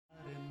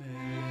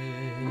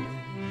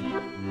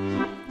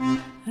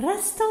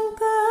Resta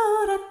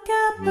ancora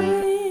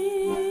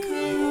Capri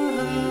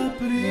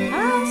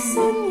a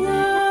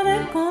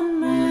sognare con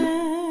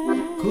me,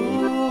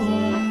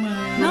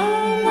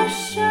 non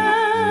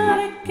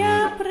lasciare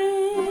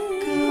Capri,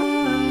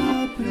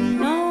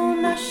 non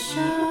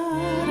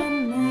lasciare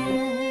me.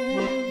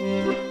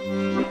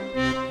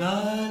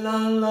 La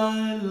la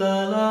la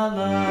la la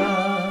la.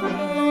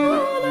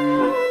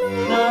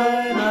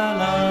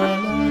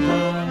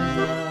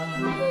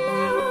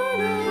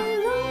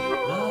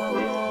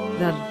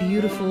 That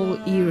beautiful,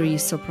 eerie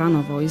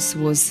soprano voice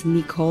was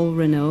Nicole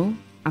Renaud,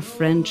 a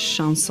French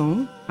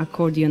chanson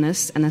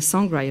accordionist and a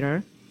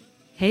songwriter,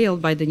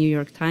 hailed by the New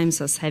York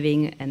Times as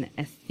having an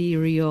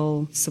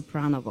ethereal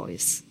soprano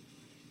voice.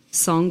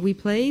 Song we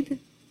played,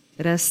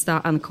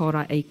 Resta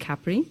ancora e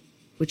Capri,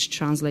 which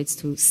translates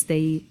to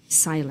stay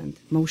silent,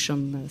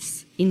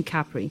 motionless, in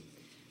Capri,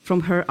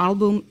 from her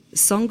album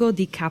Songo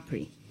di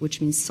Capri, which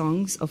means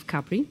Songs of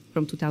Capri,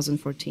 from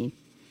 2014.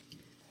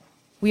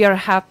 We are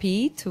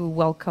happy to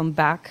welcome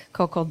back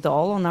Coco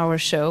Doll on our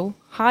show.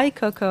 Hi,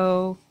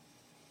 Coco.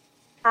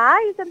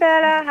 Hi,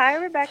 Isabella. Hi,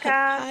 Rebecca.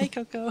 Hi,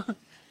 Coco.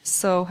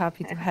 So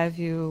happy to have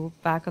you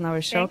back on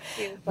our show.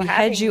 Thank you for We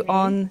having had you me.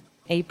 on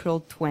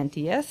April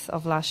 20th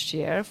of last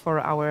year for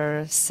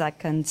our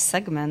second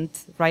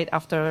segment right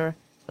after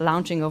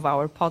launching of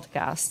our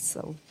podcast.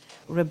 So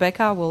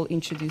Rebecca will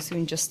introduce you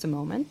in just a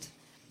moment.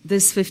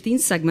 This 15th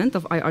segment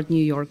of iArt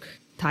New York,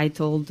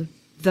 titled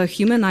The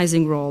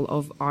Humanizing Role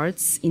of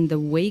Arts in the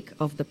Wake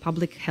of the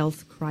Public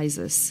Health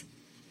Crisis,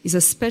 is a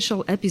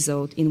special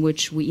episode in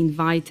which we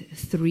invite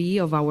 3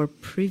 of our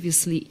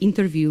previously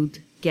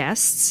interviewed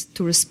guests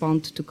to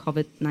respond to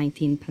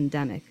COVID-19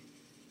 pandemic.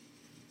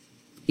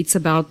 It's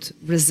about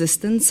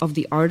resistance of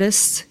the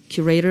artists,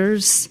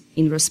 curators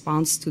in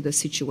response to the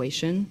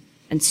situation,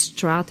 and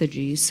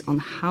strategies on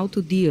how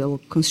to deal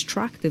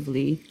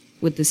constructively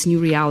with this new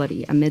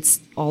reality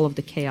amidst all of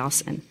the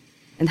chaos, and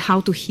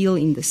how to heal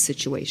in this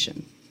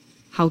situation,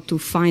 how to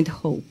find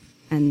hope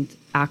and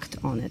act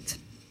on it.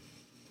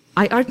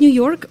 iArt New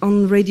York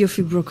on Radio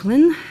Free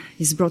Brooklyn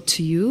is brought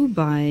to you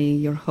by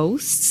your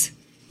hosts,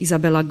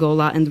 Isabella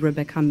Gola and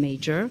Rebecca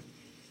Major.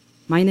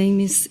 My name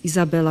is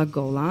Isabella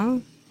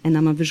Gola, and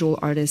I'm a visual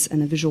artist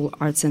and a visual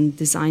arts and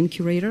design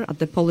curator at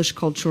the Polish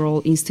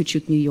Cultural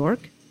Institute, New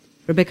York.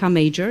 Rebecca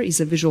Major is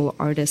a visual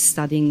artist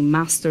studying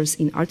Masters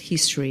in Art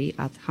History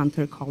at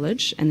Hunter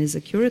College and is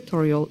a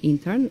curatorial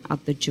intern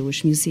at the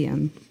Jewish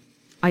Museum.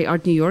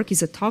 iArt New York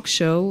is a talk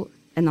show,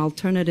 an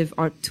alternative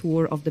art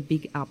tour of the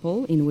Big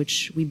Apple, in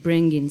which we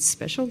bring in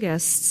special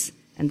guests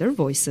and their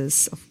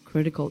voices of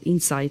critical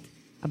insight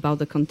about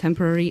the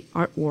contemporary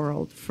art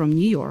world from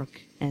New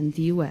York and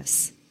the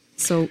US.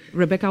 So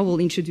Rebecca will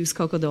introduce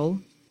Coco Doll.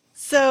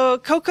 So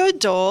Coco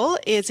Doll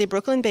is a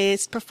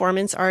Brooklyn-based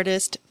performance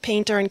artist,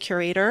 painter, and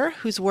curator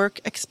whose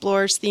work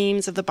explores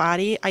themes of the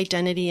body,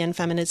 identity, and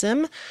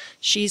feminism.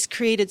 She's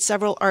created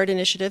several art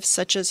initiatives,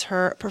 such as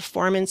her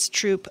performance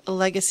troupe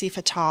Legacy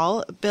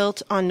Fatale,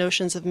 built on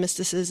notions of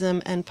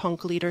mysticism and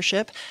punk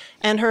leadership,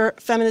 and her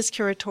feminist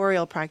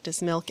curatorial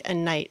practice, Milk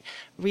and Night.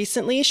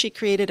 Recently, she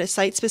created a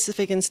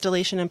site-specific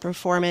installation and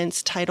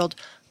performance titled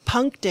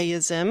Punk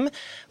Deism,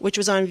 which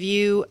was on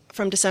view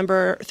from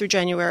December through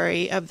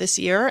January of this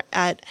year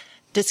at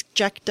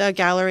Disjecta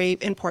Gallery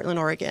in Portland,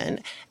 Oregon.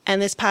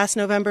 And this past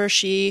November,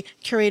 she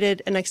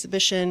curated an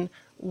exhibition,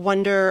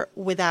 Wonder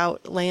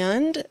Without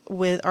Land,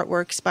 with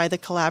artworks by the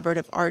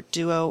collaborative art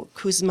duo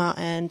Kuzma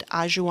and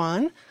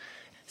Ajuan.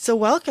 So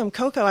welcome,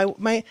 Coco.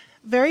 My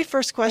very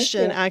first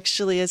question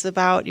actually is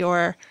about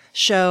your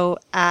show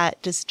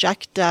at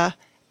Disjecta.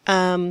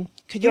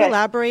 Could you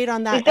elaborate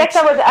on that?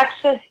 Disjecta was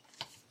actually...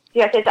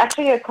 Yes, it's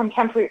actually a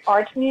contemporary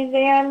art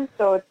museum,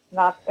 so it's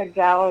not a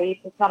gallery.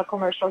 It's not a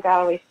commercial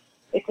gallery.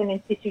 It's an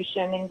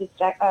institution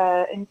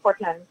in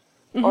Portland,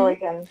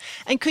 Oregon.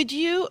 And could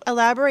you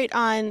elaborate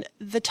on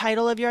the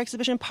title of your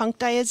exhibition, Punk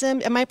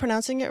Deism? Am I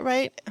pronouncing it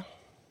right?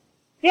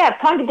 Yeah,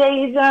 Punk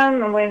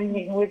Deism.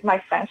 With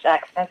my French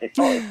accent, it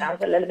always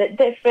sounds a little bit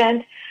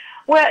different.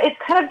 Well, it's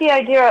kind of the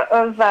idea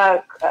of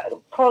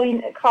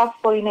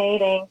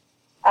cross-pollinating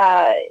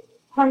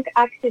punk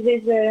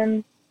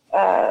activism,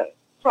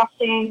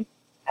 crossing,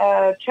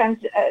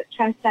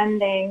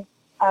 transcending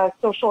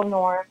social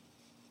norms,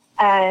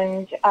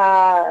 and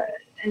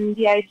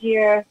the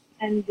idea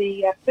and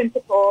the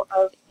principle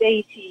of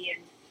deity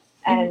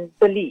and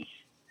belief.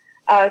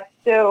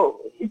 So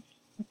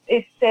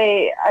it's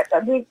I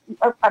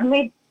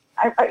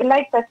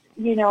like that,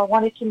 I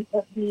wanted to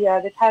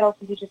the title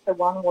to be just a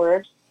one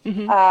word.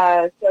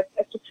 So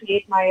to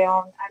create my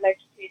own, I like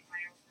to create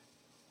my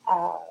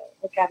own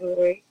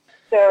vocabulary.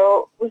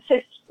 So it's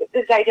just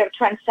this idea of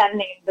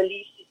transcending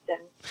belief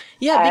systems.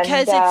 Yeah,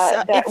 because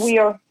we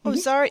are. Oh,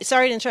 sorry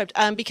to interrupt.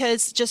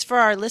 Because just for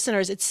our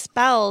listeners, it's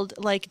spelled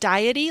like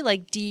deity,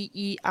 like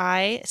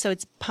DEI. So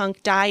it's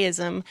punk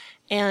deism,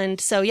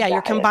 and so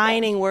you're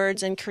combining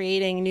words and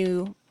creating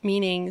new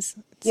meanings.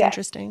 It's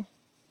interesting.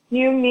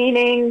 New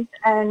meanings,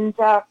 and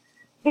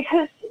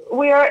because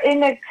we're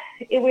in a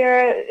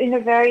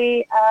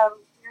very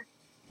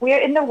we are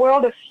in the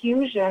world of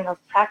fusion of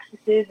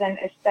practices and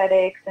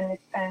aesthetics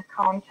and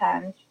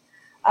content.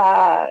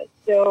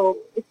 So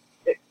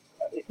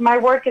my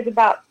work is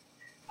about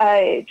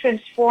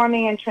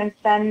transforming and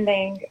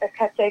transcending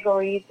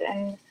categories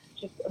and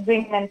just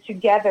bringing them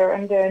together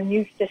under a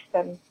new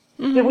system.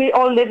 Mm-hmm. So we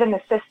all live in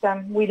a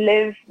system.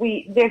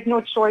 There's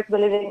no choice. We're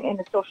living in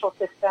a social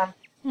system.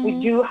 Mm-hmm. We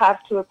do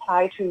have to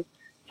apply to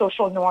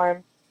social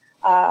norms,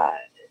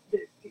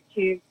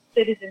 to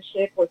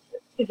citizenship or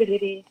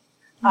civility.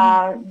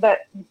 Mm-hmm. But,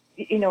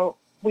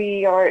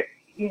 we are,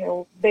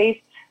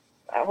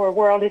 our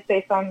world is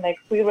based on like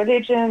free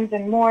religions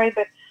and more,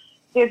 but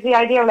there's the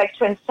idea of like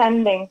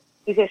transcending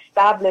these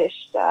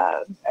established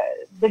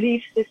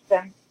belief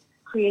systems,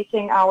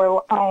 creating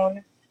our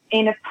own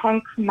in a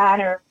punk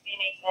manner,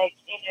 meaning like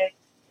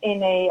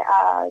in a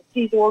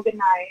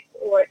disorganized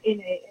or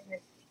in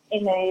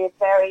a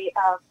very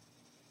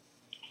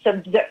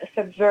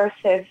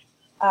subversive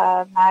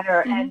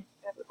manner, mm-hmm. and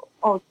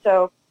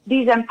also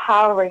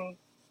disempowering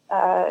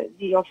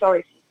the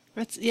authorities.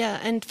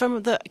 And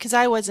because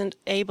I wasn't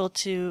able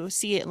to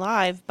see it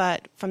live,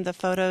 but from the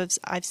photos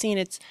I've seen,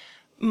 it's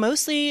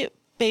mostly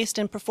based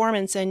in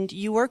performance, and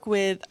you work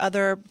with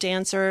other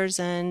dancers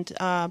and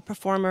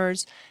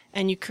performers,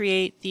 and you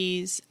create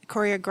these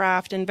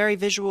choreographed and very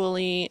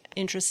visually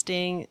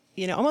interesting,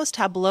 almost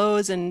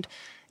tableaus and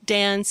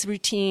dance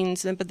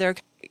routines, but they're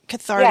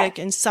cathartic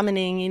and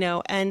summoning,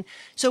 and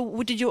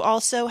so did you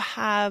also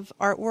have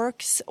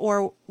artworks,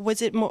 or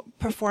was it more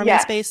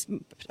performance-based?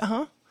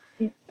 Uh-huh.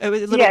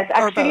 Yes,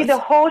 actually the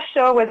whole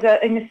show was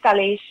an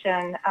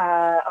installation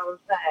of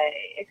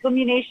a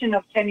culmination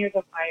of 10 years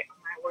of my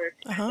work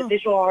as a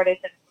visual artist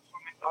and a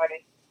performance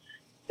artist.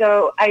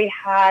 So I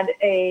had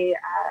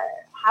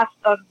half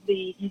of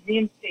the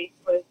museum space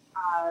was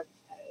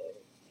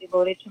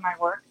devoted to my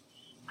work.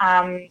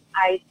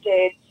 I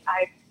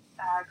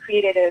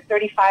created a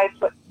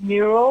 35-foot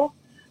mural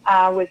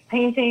with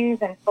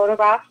paintings and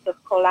photographs of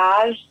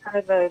collage, kind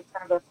of a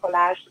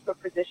collage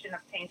superposition of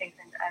paintings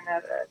and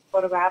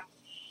photographs.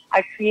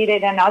 I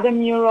created another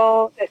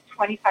mural, a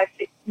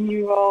 25-foot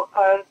mural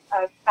of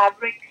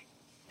fabric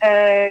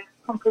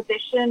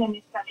composition and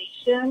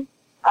installation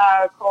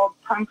called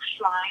Punk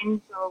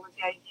Shrine. So with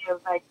the idea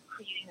of like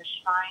creating a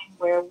shrine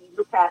where we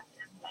look at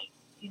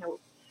and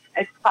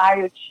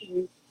aspire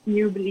to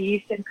new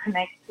beliefs and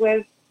connect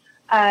with.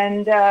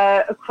 And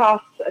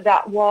across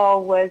that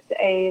wall was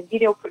a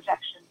video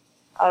projection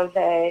of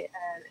a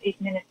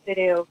 8-minute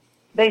video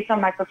based on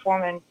my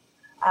performance.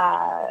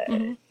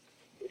 Mm-hmm.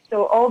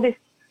 So all this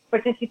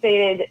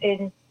participated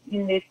in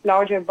this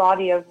larger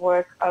body of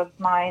work of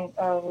mine,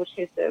 which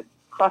is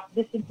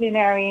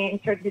cross-disciplinary,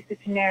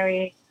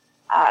 interdisciplinary.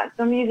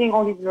 So I'm using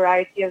all these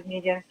variety of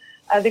mediums.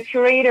 The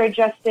curator,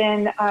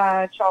 Justin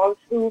Charles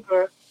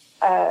Hoover,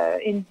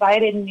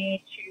 invited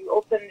me to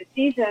open the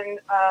season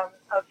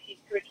of his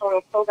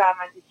curatorial program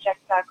at the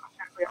JEXA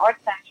Contemporary Art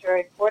Center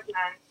in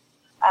Portland.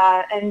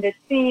 And the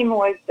theme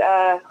was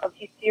of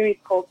his series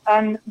called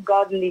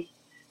Ungodly.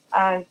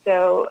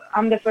 So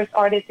I'm the first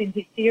artist in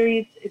his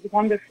series. It's a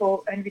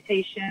wonderful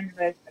invitation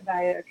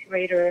by a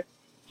curator,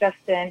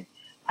 Justin.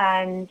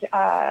 And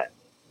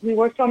we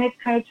worked on it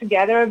kind of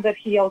together, but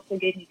he also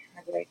gave me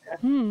kind of like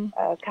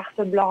a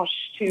carte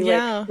blanche to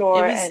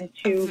explore and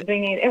to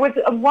bring it. It was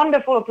a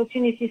wonderful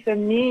opportunity for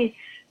me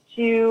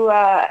to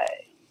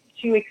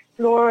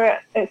explore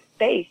a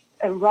space,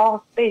 a raw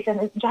space, and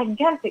a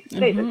gigantic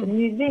space. Mm-hmm. It's a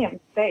museum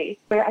space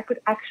where I could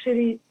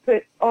actually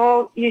put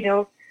all,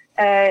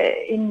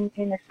 in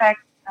effect,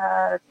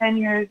 10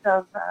 years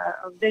of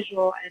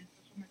visual and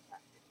performance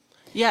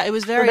practice. Yeah, it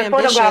was very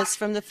ambitious.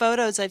 From the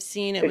photos I've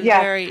seen, it was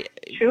very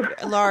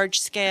large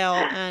scale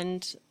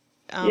and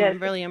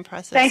really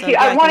impressive. Thank you.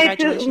 I wanted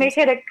to make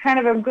it a kind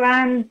of a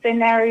grand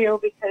scenario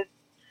because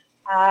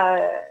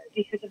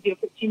of the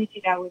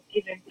opportunity that was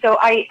given. So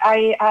I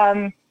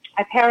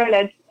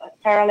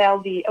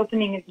paralleled the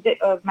opening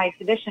of my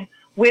exhibition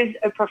with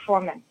a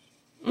performance,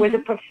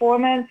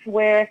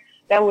 where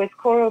that was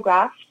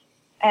choreographed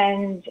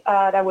and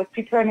that was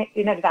prepared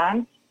in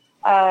advance.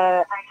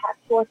 I had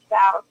forced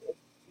out,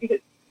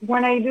 because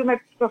when I do my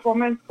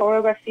performance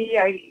choreography,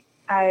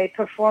 I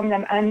perform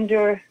them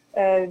under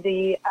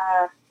the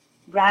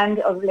brand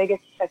of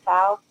Legacy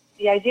Fatale.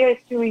 The idea is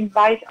to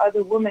invite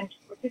other women to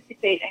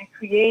participate and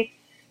create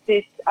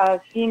this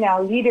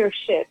female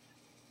leadership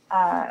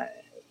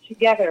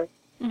together,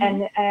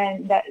 and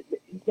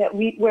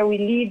where we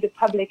lead the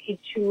public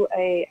into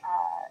a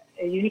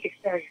unique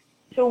experience.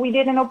 So we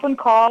did an open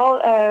call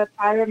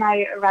prior to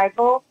my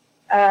arrival,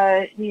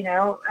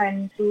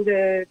 and through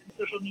the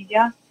social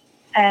media,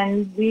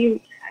 and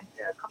we had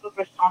a couple of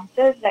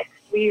responses, like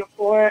 3 or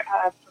 4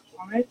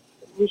 performers,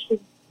 which was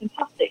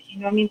fantastic.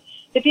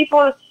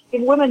 The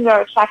women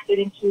are attracted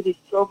into this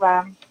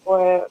program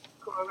for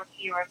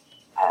choreography, or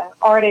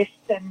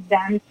artists and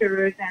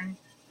dancers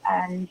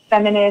and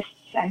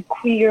feminists and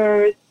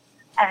queers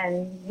and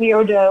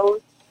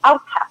weirdos,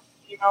 outcasts.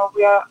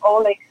 We are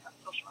all like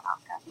social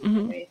outcasts.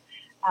 Mm-hmm.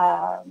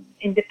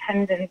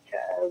 Independent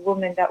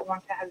women that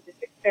want to have this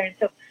experience.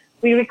 So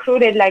we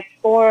recruited like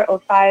 4 or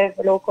 5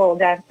 local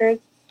dancers.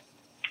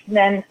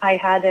 Then I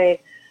had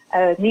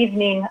an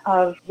evening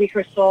of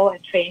rehearsal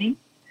and training,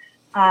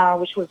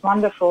 which was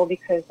wonderful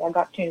because I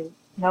got to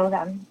know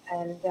them.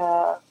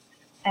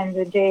 And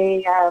the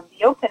day of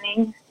the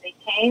opening, they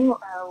came.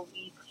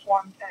 We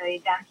performed a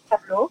dance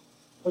tableau,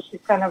 which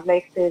is kind of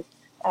like this,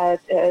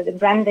 the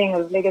branding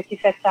of Legacy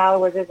Fatale,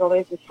 where there's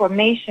always this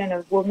formation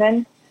of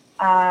women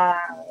that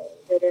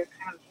are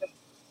kind of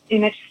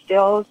image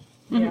stills,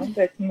 you know,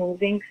 so it's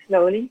moving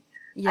slowly.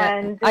 Yeah,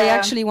 And, I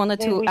actually wanted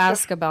then to we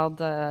ask about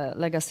the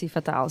Legacy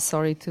Fatale.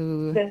 Sorry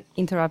to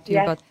interrupt you,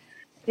 yes. but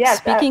Yes,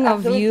 speaking of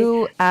absolutely.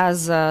 you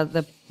as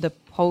the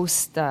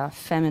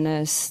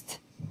post-feminist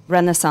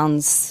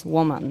Renaissance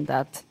woman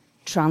that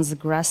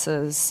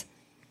transgresses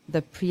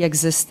the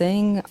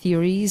pre-existing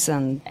theories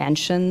and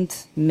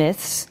ancient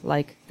myths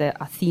like the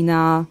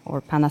Athena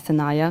or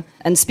Panathenaia.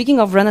 And speaking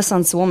of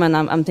Renaissance woman,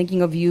 I'm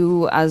thinking of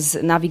you as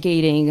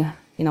navigating,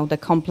 you know, the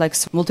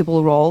complex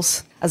multiple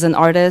roles as an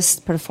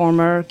artist,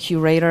 performer,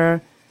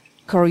 curator,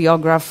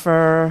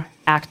 choreographer,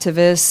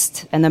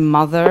 activist, and a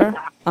mother.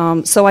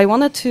 So I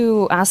wanted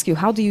to ask you,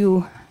 how do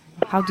you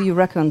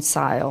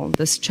reconcile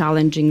this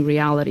challenging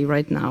reality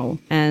right now?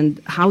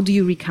 And how do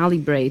you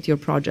recalibrate your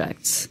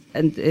projects?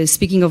 And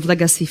speaking of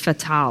Legacy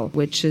Fatale,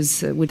 which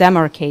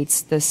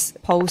demarcates this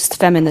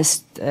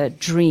post-feminist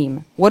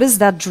dream, what is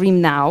that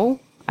dream now?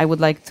 I would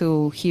like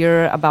to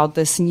hear about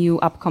this new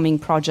upcoming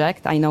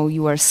project. I know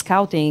you are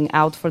scouting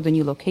out for the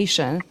new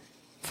location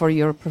for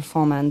your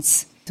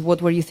performance.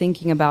 What were you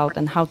thinking about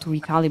and how to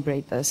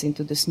recalibrate this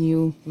into this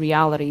new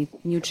reality,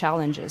 new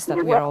challenges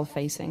that we are all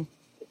facing?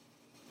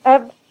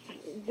 To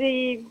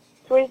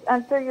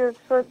answer your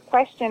first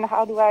question,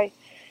 how do I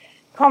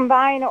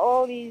combine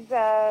all these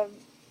kind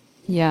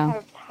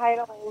of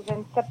titles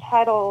and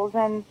subtitles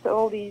and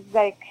all these,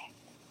 like,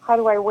 how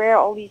do I wear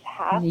all these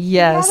hats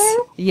together?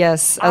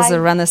 Yes, as a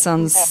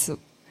Renaissance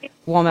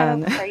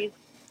woman. Kind of crazy.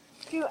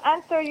 To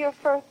answer your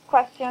first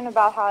question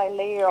about how I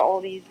layer all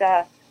these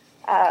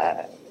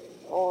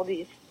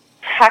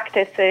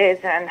practices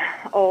and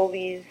all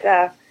these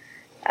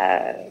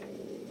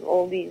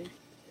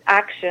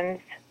actions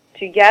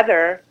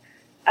together,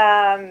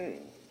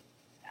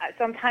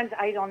 sometimes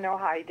I don't know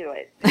how I do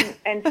it.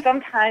 And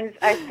sometimes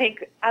I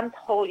think I'm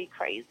totally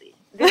crazy.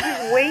 This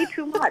is way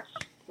too much.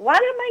 Why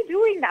am I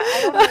doing that?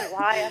 I don't know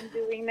why I'm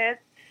doing this.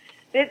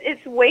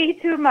 It's way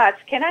too much.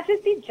 Can I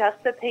just be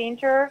just a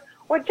painter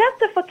or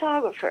just a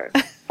photographer?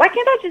 Why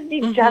can't I just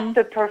be just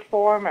a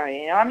performer?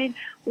 You know, I mean,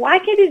 why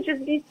can't it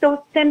just be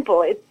so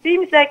simple? It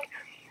seems like,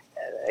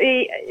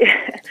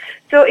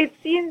 so it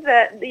seems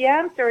that the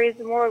answer is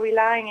more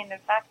relying in the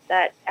fact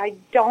that I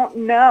don't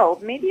know.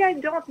 Maybe I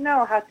don't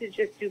know how to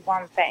just do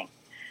one thing.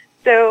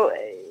 So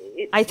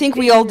I think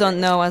we all don't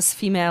know as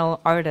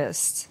female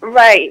artists.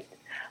 Right.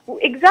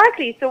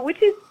 Exactly. So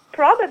which is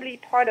probably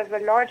part of a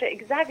larger,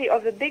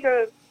 of a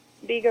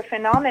bigger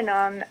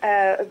phenomenon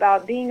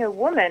about being a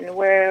woman,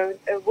 where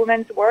a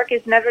woman's work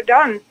is never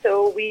done.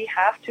 So we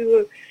have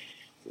to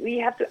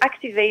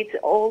activate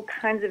all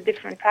kinds of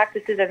different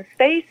practices and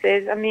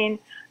spaces. I mean,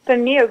 for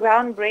me, a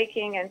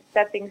groundbreaking and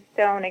stepping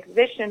stone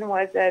exhibition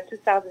was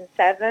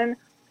 2007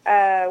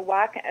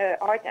 WAC,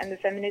 Art and the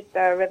Feminist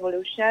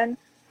Revolution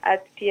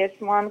at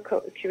PS1,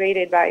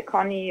 curated by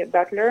Connie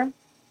Butler.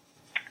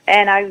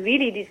 And I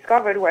really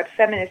discovered what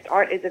feminist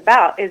art is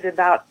about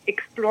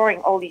exploring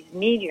all these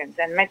mediums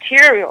and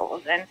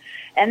materials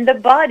and the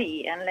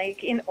body and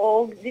like in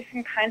all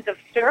different kinds of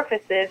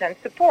surfaces and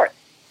supports.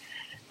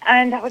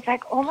 And I was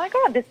like, oh my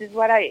God, this is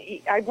what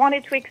I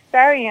wanted to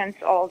experience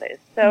all this.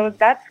 So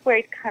that's where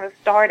it kind of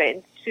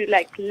started, to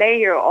like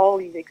layer all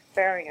these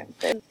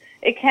experiences.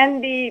 It can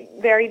be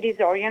very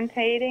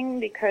disorientating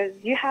because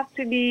you have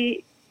to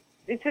be,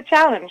 it's a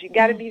challenge. You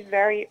got to be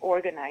very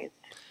organized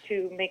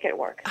to make it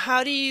work.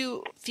 How do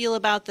you feel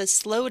about the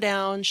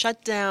slowdown,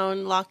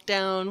 shutdown,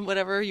 lockdown,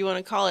 whatever you want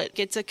to call it?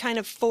 It's a kind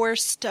of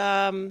forced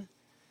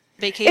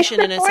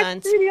vacation in a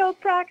sense. It's a forced studio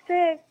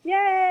practice.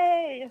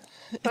 Yay!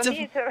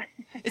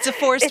 It's a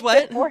forced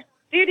what? It's a forced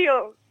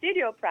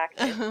studio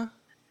practice.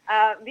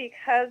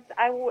 Because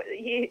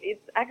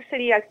it's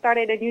actually, I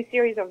started a new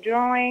series of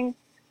drawing.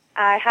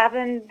 I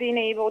haven't been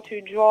able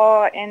to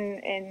draw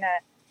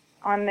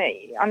on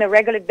a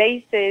regular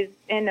basis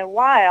in a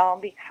while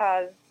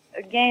because,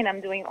 again,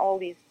 I'm doing all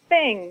these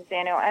things,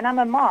 you know, and I'm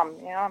a mom,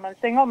 you know, I'm a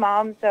single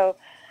mom, so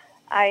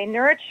I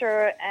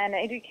nurture and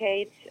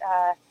educate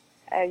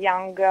a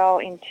young girl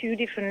in 2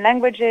 different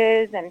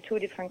languages and 2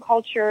 different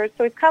cultures,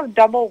 so it's kind of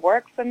double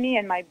work for me,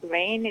 and my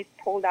brain is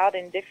pulled out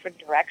in different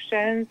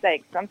directions.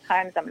 Like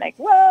sometimes I'm like,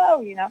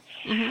 whoa, you know.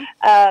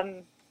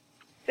 I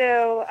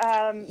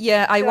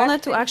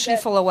wanted to actually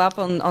follow up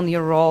on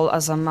your role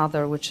as a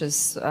mother, which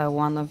is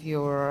one of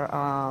your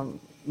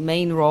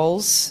main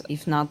roles,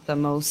 if not the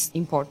most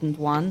important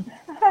one.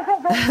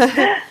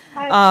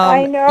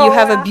 I know. You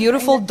have a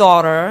beautiful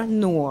daughter,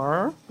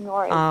 Noor.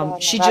 Noor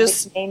is she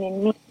just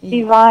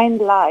Divine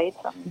Light.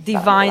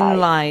 Divine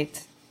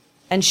Light,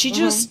 and she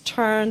just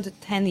turned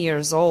 10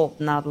 years old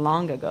not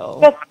long ago.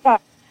 That's fun.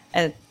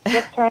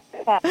 just to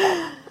understand that.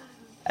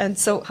 And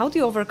so, how do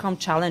you overcome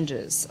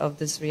challenges of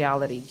this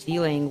reality,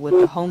 dealing with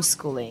the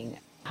homeschooling?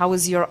 How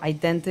is your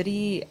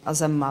identity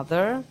as a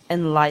mother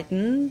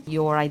enlighten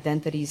your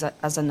identity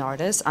as an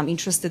artist? I'm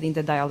interested in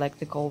the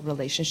dialectical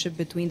relationship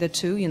between the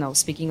two. You know,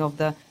 speaking of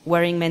the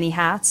wearing many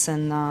hats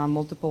and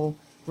multiple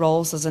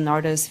roles as an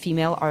artist,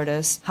 female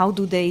artist, how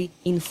do they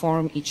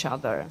inform each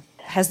other?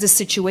 Has this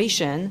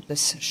situation,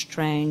 this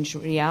strange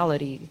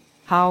reality,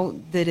 how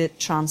did it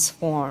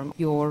transform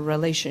your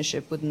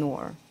relationship with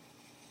Noor?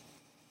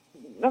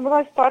 I'm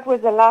going to start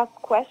with the last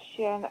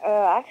question.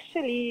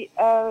 Actually,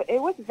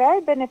 it was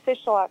very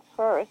beneficial at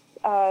first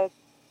to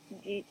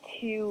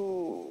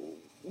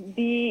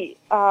be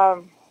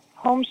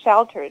home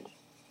sheltered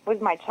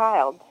with my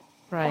child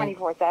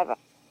 24/7.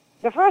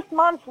 The first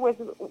month was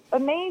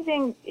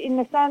amazing in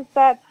the sense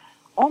that,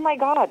 oh my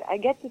God, I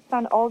get to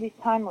spend all this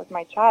time with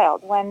my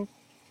child. When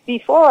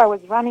before I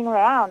was running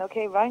around,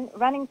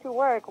 running to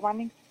work,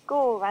 running to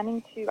school,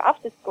 running to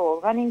after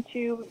school, running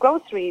to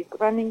groceries,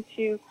 running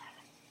to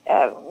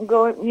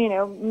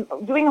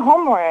doing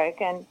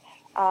homework and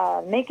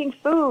making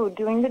food,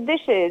 doing the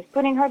dishes,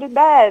 putting her to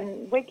bed,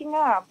 waking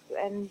up,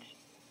 and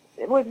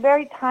it was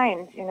very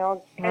timed,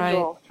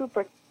 schedule,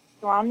 super.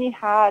 You only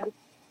had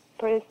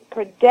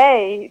per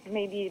day,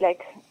 maybe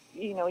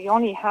you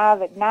only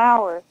have an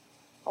hour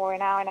or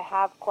an hour and a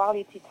half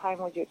quality time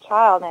with your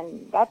child,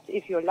 and that's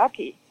if you're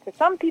lucky. Because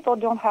some people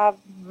don't have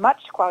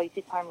much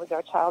quality time with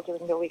their child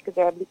during the week because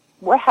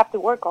they have to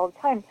work all the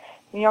time.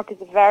 New York is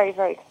a very,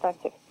 very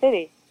expensive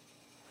city.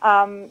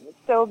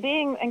 So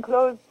being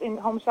enclosed in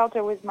home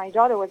shelter with my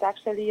daughter was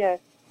actually a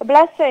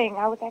blessing.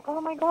 I was like,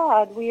 oh my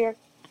God, we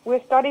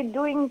started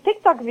doing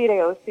TikTok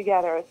videos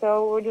together.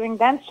 So we're doing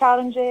dance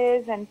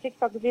challenges and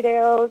TikTok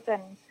videos,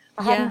 and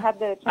I haven't had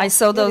the chance. I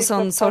saw to do those this,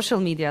 on social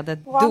media, the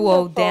duo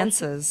wonderful.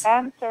 dances. She's a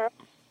dancer.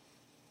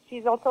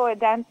 She's also a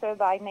dancer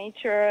by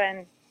nature,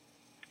 and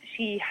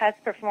she has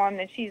performed,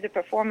 and she's a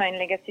performer in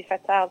Legacy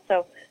Fatale.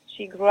 So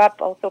she grew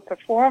up also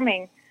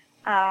performing.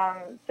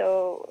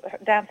 So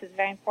dance is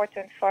very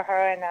important for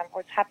her, and I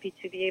was happy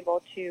to be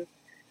able to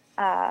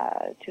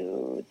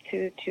do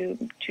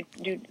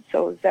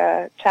those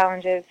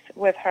challenges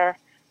with her.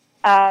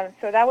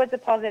 So that was a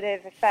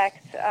positive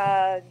effect.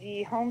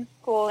 The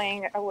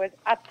homeschooling was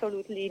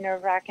absolutely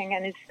nerve-wracking,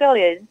 and it still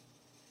is.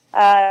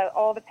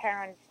 All the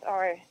parents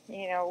are,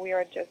 we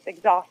are just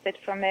exhausted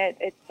from it.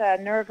 It's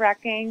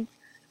nerve-wracking.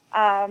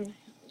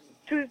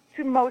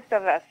 To most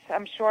of us.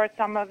 I'm sure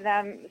some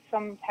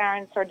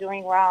parents are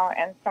doing well,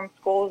 and some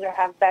schools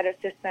have better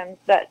systems.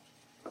 But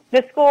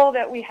the school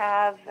that we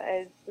have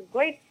is a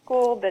great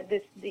school, but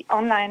the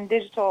online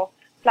digital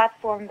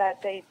platform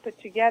that they put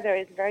together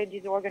is very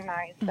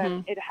disorganized,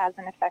 and it has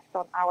an effect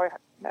on our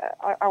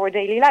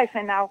daily life.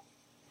 And now,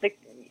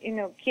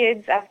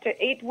 kids after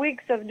 8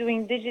 weeks of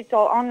doing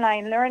digital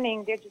online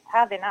learning, they just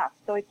have enough.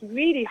 So it's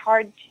really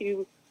hard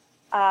to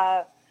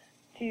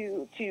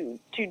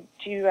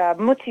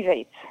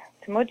motivate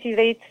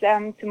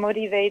them.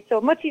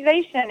 So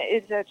motivation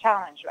is a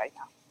challenge right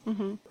now.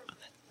 Mm-hmm.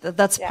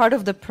 That's part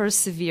of the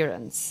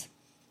perseverance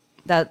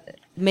that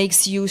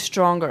makes you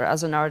stronger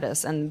as an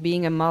artist. And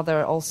being a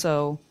mother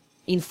also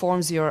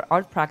informs your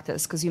art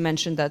practice, because you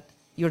mentioned that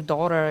your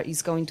daughter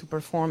is going to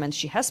perform, and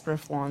she has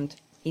performed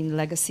in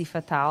Legacy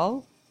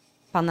Fatale,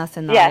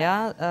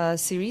 Panathenaia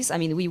series. I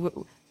mean,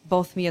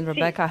 both me and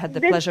Rebecca had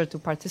the pleasure to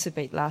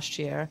participate last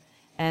year.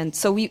 And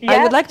so I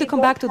would like to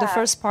come back to the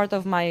first part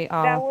of my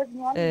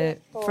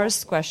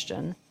first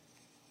question.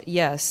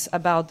 Yes,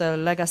 about the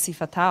Legacy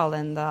Fatale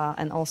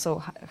and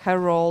also her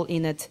role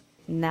in it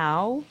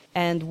now.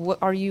 And what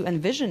are you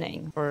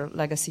envisioning for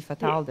Legacy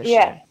Fatale this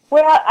year?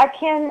 Well, I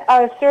can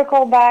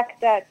circle back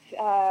that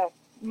how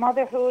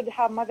motherhood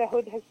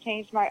has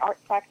changed my art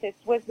practice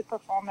with the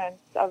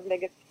performance of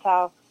Legacy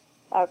Fatale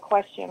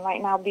question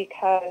right now,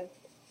 because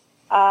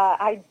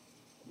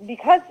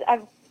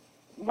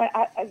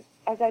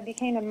as I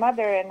became a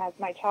mother and as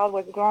my child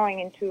was growing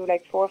into 4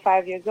 or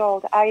 5 years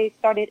old, I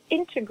started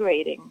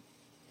integrating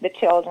the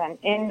children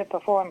in the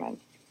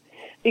performance,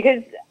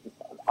 because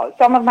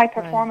some of my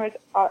performers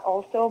are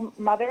also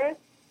mothers.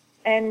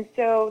 And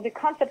so the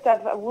concept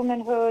of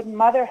womanhood,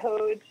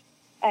 motherhood,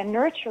 and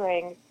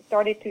nurturing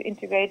started to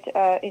integrate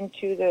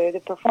into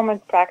the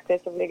performance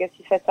practice of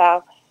Legacy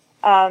Fatale.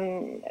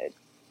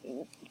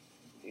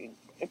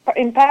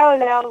 In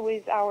parallel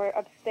with our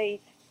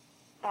upstate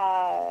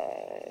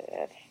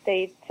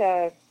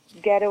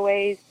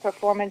getaways,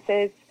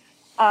 performances,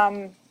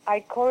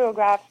 I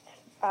choreographed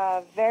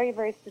very,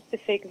 very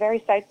specific, very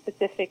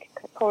site-specific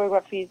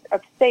choreographies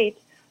upstate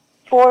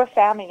for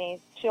families,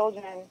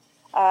 children,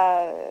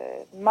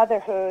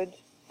 motherhood,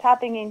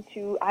 tapping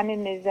into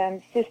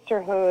animism,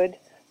 sisterhood,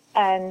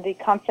 and the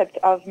concept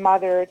of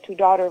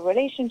mother-to-daughter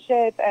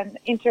relationship and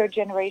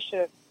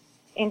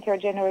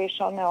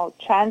intergenerational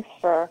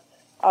transfer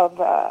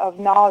of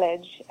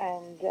knowledge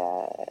and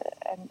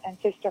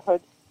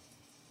sisterhood.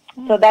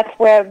 So that's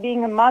where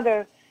being a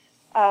mother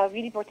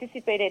really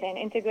participated in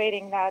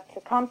integrating that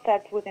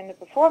concept within the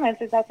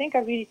performances, I think I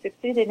really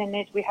succeeded in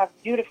it. We have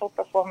beautiful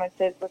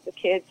performances with the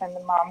kids and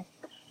the moms,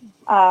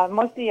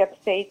 mostly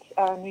upstate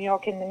New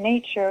York in the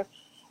nature.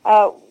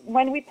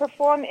 When we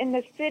perform in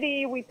the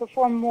city, we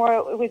perform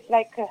more with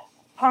like a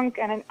punk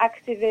and an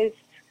activist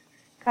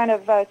kind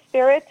of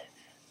spirit.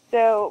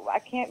 So I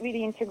can't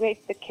really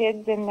integrate the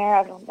kids in there.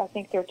 I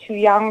think they're too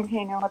young.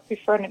 I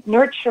prefer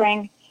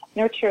nurturing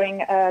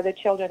the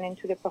children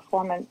into the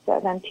performance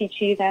than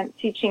teaching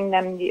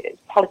them the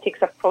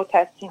politics of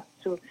protest.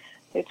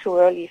 They're too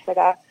early for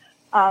that.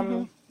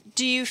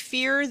 Do you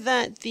fear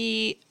that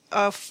the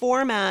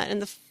format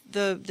and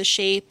the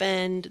shape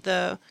and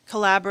the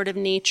collaborative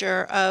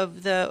nature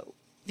of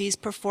these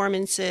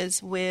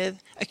performances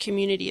with a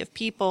community of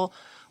people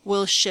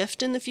will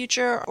shift in the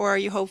future, or are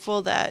you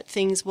hopeful that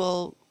things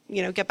will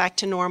get back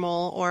to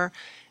normal? Or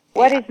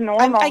what is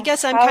normal? I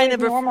guess I'm How kind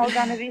is of normal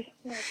gonna be?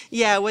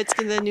 Yeah, what's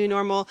the new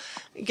normal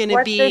gonna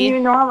What's be? the new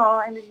normal?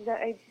 And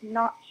I'm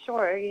not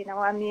sure.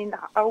 I mean,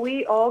 are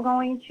we all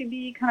going to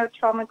be kind of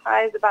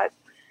traumatized about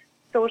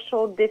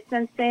social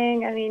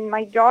distancing? I mean,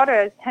 my daughter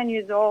is 10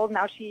 years old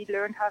now. She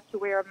learned how to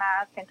wear a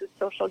mask and to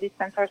social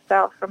distance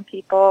herself from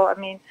people. I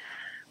mean,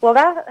 will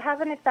that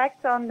have an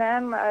effect on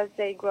them as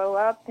they grow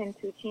up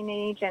into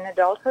teenage and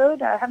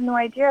adulthood? I have no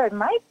idea. It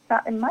might.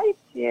 I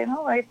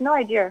have no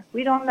idea.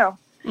 We don't know.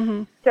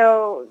 Mm-hmm.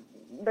 So,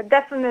 but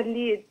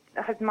definitely it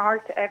has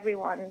marked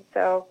everyone.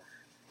 So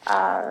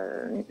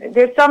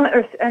there's some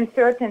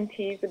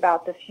uncertainties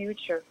about the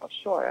future for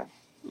sure.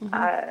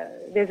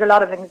 Mm-hmm. There's a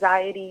lot of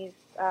anxieties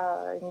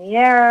in the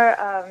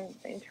air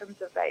in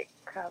terms of like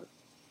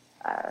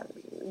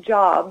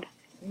jobs,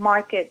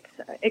 market,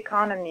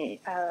 economy.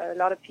 A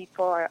lot of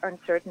people are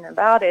uncertain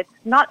about it.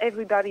 Not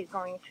everybody's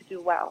going to do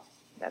well.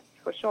 That's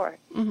for sure.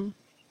 Mm-hmm.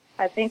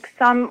 I think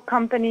some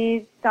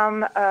companies,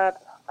 some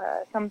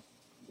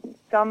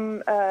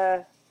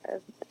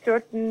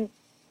certain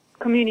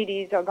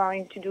communities are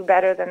going to do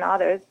better than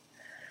others.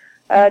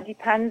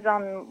 Depends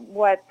on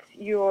what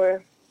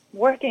you're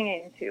working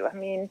into. I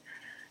mean,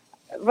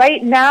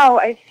 right now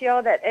I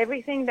feel that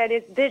everything that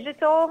is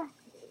digital,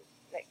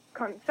 like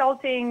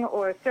consulting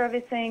or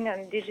servicing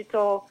and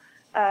digital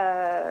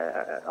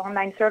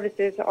online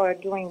services are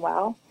doing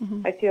well.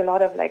 Mm-hmm. I see a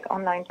lot of like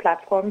online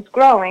platforms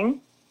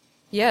growing.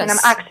 Yes. And I'm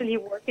actually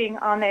working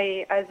on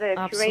as a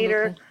Absolutely.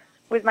 curator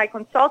with my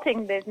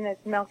consulting business,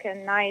 Milk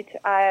and Night.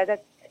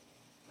 That's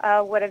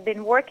what I've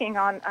been working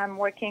on. I'm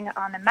working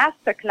on a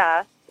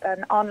masterclass,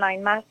 an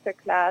online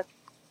masterclass,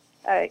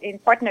 in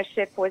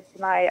partnership with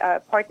my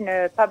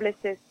partner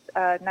publicist,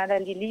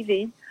 Natalie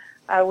Levy.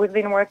 We've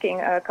been working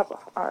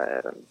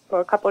for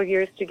a couple of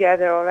years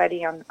together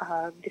already on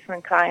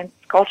different clients,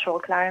 cultural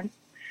clients.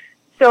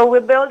 So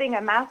we're building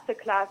a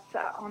masterclass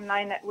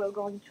online that we're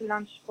going to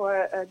launch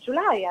for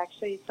July,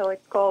 actually. So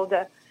it's called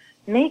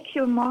Make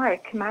Your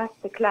Mark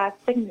Masterclass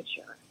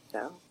Signature.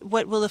 So,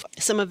 what will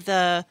some of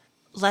the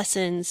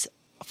lessons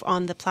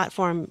on the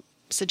platform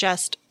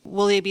suggest?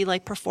 Will they be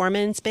like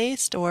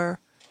performance-based or?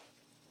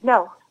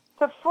 No.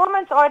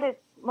 Performance art is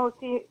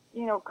mostly,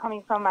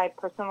 coming from my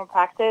personal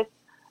practice.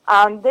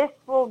 This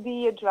will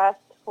be addressed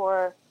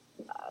for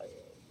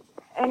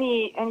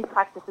any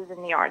practices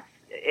in the arts.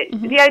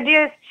 The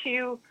idea is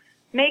to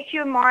make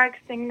your mark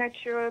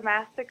signature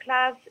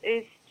masterclass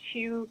is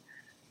to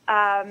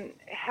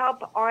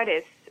help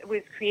artists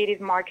with creative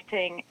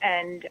marketing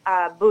and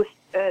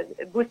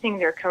boosting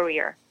their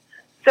career.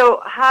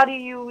 So how do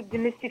you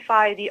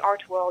demystify the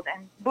art world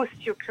and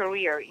boost your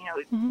career?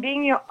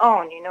 Being your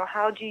own.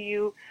 How do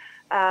you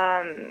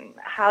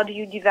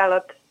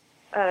develop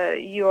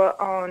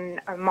your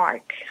own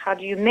mark? How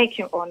do you make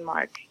your own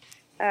mark?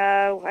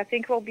 I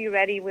think we'll be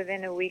ready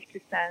within a week to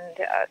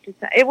send.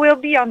 It will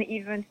be on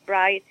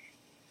Eventbrite,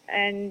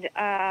 and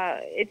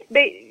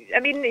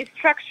it's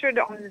structured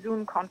on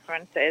Zoom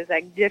conferences,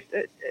 like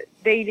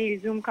daily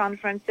Zoom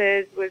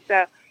conferences with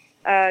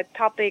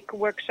topic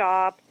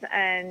workshops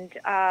and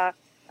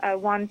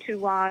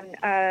one-to-one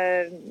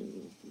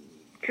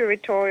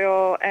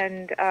curatorial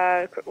and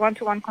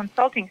one-to-one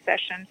consulting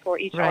session for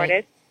each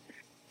artist.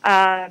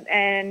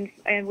 And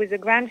with the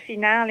grand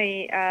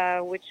finale,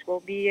 which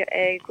will be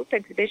a group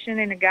exhibition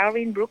in a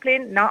gallery in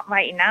Brooklyn, not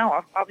right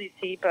now,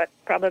 obviously, but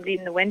probably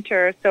in the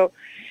winter. So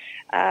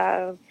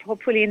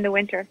hopefully in the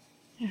winter.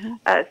 Mm-hmm.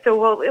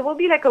 So it will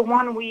be like a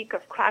 1 week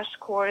of crash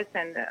course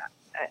and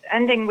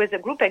ending with a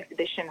group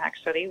exhibition,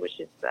 actually, which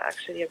is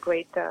actually a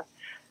great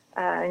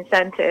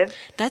incentive.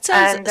 That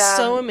sounds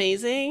so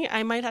amazing.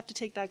 I might have to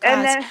take that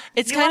class.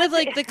 It's kind of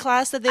like the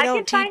class that they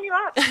don't teach. I can sign you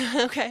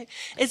up. Okay.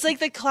 It's like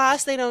the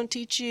class they don't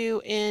teach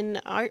you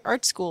in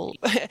art school.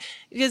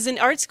 Because in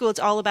art school, it's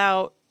all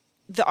about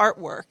the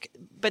artwork,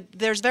 but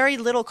there's very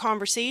little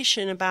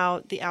conversation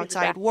about the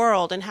outside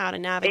world and how to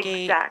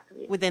navigate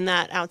within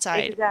that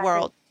outside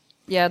world.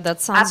 Yeah,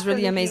 that sounds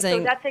really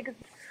amazing. So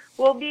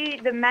we'll be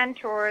the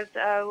mentors.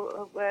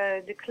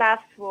 The class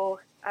will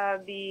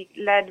be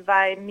led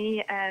by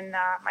me and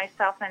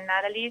myself and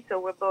Natalie. So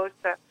we're both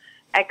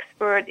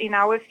expert in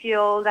our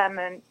field. I'm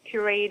a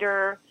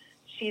curator.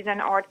 she's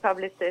an art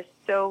publicist.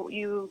 So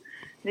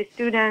the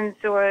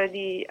students or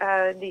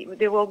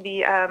they will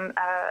be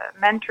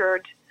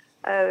mentored,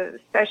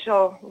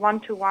 special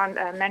one-to-one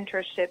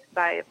mentorship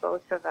by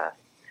both of us,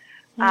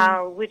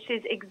 which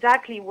is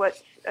exactly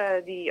what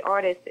the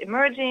artists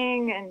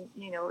emerging and,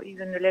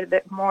 even a little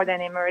bit more than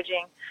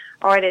emerging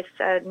artists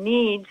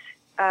need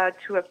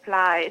to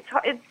apply.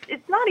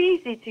 It's not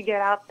easy to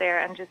get out there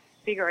and just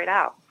figure it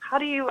out. How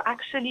do you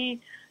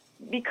actually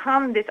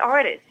become this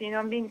artist?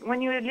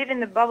 When you live in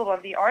the bubble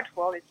of the art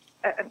world,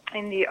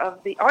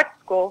 of the art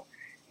school,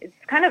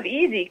 it's kind of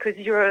easy because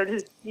you're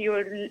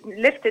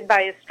lifted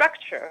by a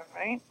structure,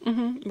 right?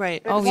 Mm-hmm.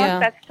 Right. But once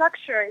that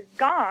structure is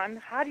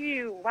gone, how do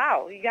you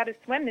got to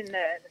swim in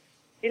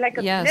you're like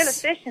a little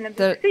fish in a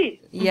big sea.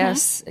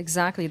 Yes,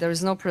 exactly. There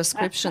is no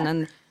prescription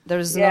and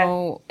there's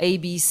no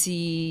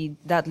ABC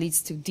that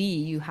leads to D.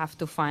 You have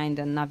to find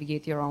and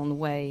navigate your own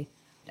way.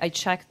 I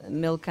checked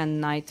Milk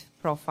and Night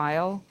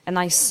profile and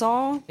I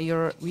saw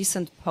your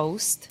recent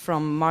post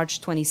from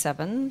March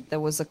 27. There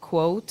was a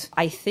quote.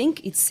 I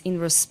think it's in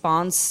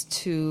response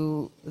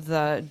to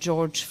the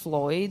George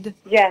Floyd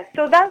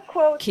so that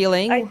quote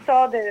killing. I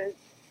saw the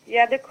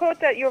quote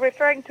that you're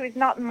referring to is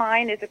not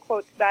mine. It's a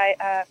quote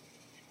by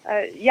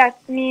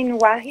Yasmin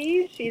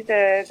Wahi. She's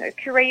a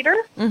curator.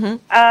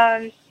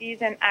 Mm-hmm.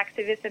 She's an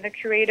activist and a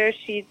curator.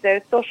 She's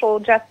the social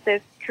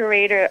justice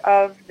curator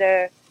of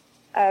the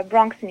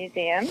Bronx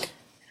Museum.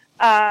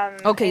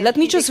 Okay, let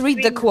me just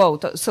read the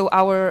quote so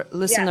our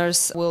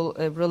listeners will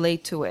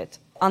relate to it.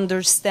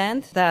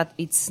 Understand that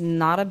it's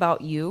not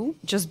about you.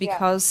 Just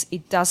because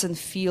it doesn't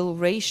feel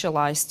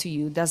racialized to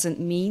you doesn't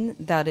mean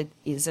that it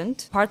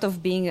isn't. Part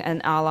of being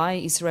an ally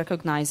is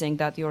recognizing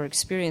that your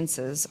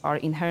experiences are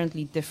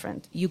inherently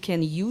different. You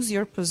can use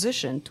your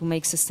position to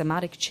make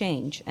systematic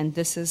change, and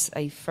this is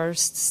a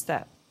first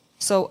step.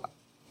 So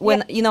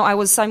when, I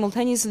was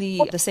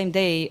simultaneously the same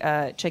day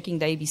checking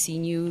the ABC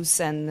News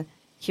and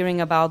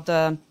hearing about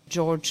the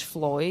George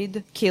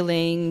Floyd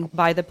killing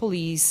by the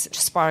police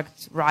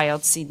sparked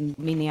riots in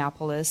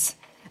Minneapolis.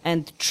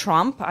 And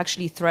Trump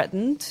actually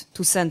threatened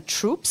to send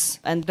troops.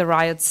 And the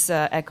riots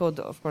echoed,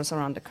 of course,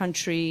 around the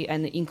country,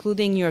 and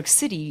including New York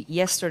City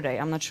yesterday.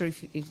 I'm not sure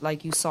if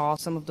you saw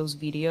some of those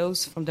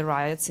videos from the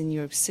riots in New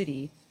York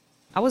City.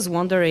 I was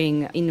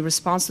wondering, in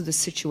response to this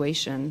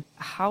situation,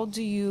 how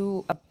do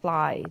you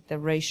apply the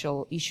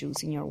racial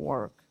issues in your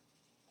work?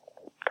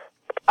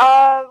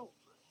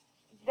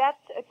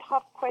 That's a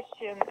tough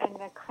question and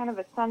a kind of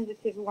a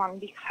sensitive one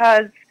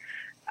because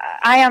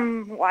I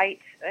am white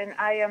and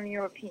I am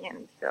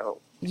European. So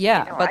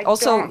but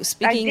also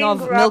speaking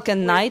of Milk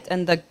and Night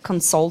and the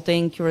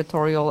consulting,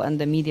 curatorial, and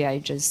the media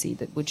agency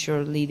which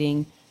you're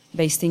leading,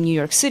 based in New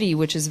York City,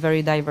 which is a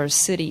very diverse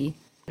city.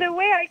 The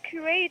way I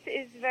curate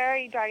is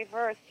very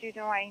diverse.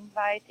 I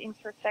invite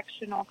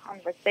intersectional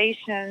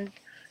conversations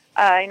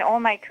in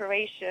all my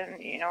curation.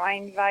 I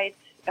invite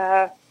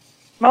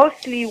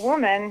mostly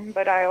women,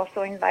 but I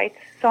also invite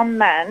some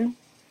men.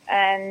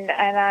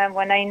 And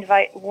when I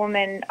invite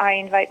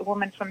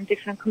women from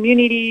different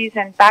communities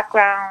and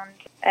backgrounds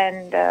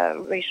and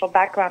racial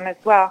background as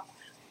well.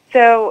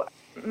 So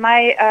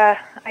my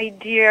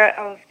idea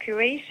of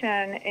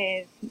curation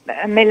is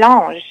a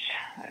mélange.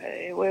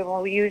 We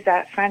will use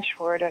that French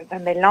word, a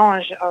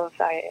mélange of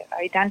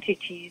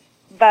identities.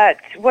 But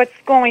what's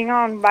going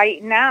on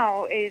right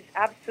now is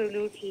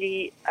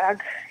absolutely,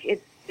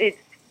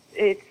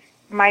 it's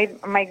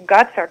my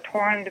guts are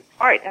torn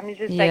apart. I mean,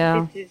 just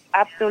this is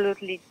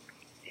absolutely,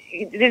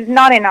 there's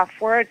not enough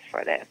words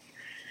for this.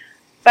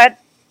 But,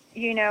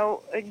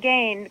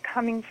 again,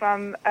 coming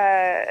from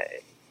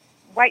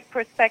white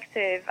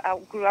perspective, I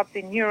grew up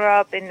in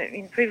Europe,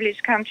 in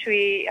privileged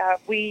country.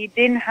 We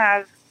didn't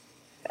have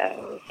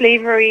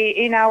slavery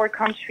in our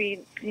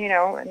country.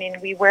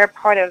 We were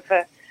part of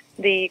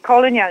the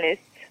colonialists,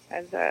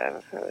 as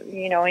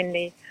in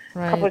the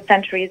couple of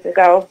centuries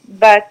ago.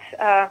 But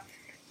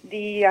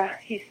the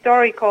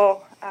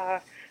historical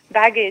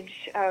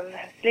baggage of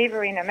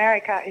slavery in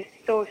America is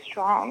so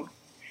strong,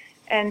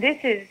 and this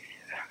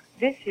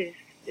is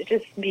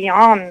just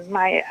beyond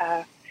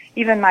my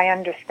even my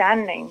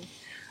understanding.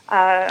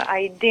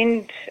 I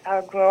didn't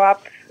grow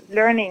up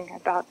learning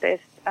about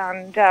this,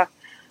 and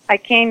I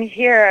came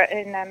here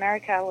in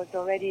America. I was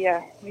already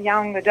a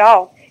young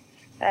adult,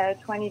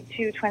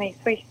 22,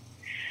 23.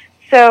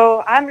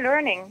 So I'm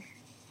learning.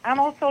 I'm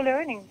also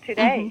learning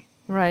today. Mm-hmm.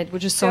 Right,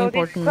 which is so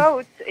important. So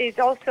this quote is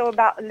also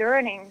about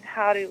learning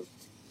how to,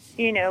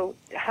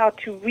 how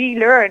to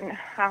relearn,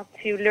 how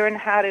to learn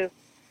how to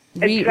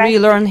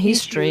relearn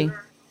history.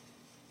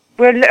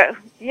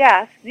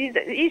 Yes, these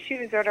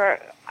issues that are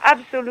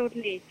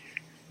absolutely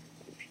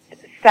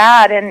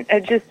sad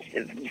and just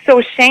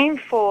so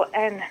shameful,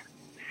 and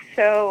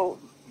so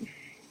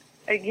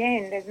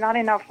again, there's not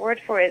enough word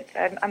for it.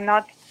 I'm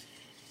not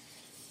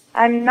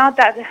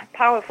that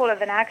powerful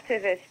of an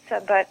activist,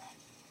 but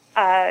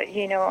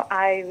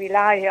I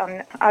rely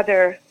on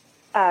other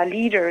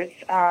leaders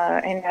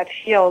in that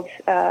field.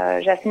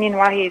 Yasmin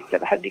Wahi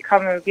has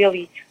become a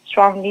really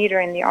strong leader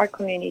in the art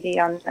community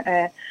in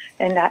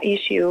that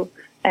issue.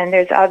 and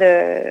there's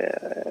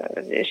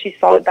she's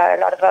followed by a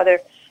lot of other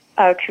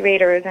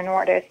curators and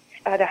artists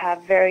that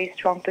have very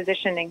strong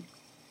positioning.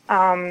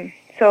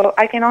 So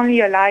I can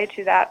only ally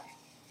to that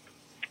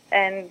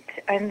and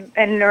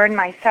learn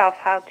myself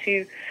how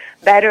to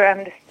better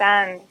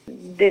understand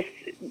this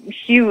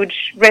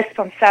huge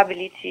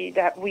responsibility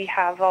that we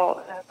have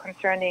all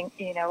concerning,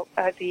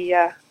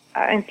 the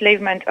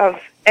enslavement of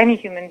any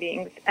human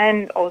beings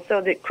and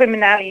also the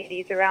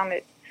criminalities around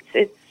it.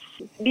 It's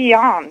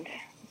beyond.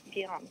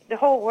 The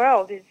whole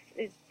world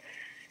is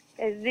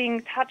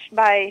being touched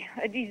by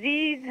a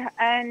disease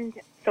and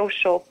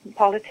social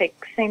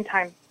politics same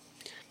time.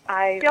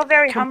 I feel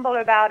very humble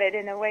about it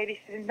in a way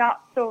because it's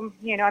not so,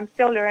 I'm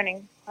still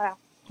learning.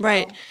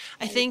 Right.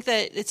 I think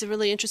that it's a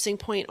really interesting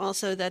point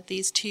also that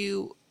these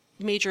two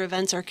major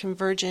events are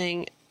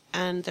converging,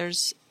 and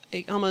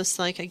it almost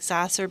like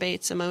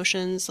exacerbates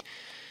emotions.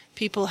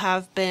 People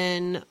have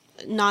been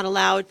not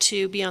allowed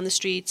to be on the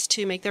streets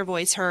to make their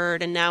voice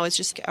heard, and now it's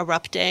just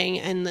erupting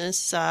in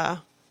this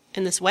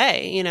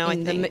way,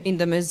 in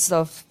the midst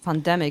of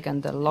pandemic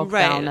and the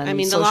lockdown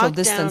and social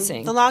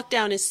distancing. The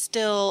lockdown is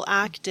still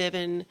active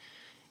in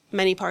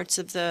many parts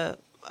of the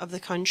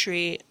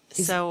country,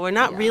 so we're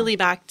not really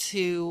back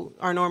to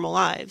our normal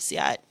lives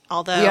yet.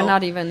 Although we are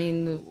not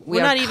even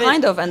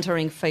kind of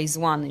entering phase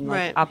one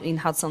up in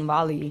Hudson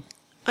Valley.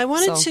 I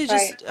wanted to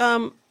just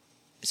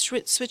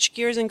switch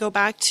gears and go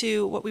back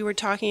to what we were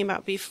talking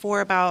about before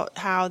about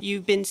how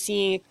you've been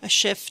seeing a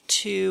shift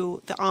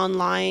to the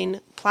online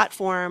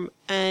platform.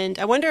 And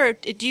I wonder,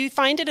 do you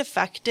find it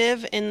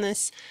effective in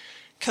this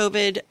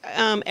COVID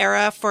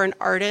era for an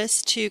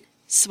artist to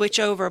switch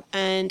over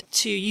and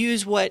to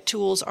use what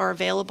tools are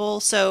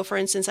available? So, for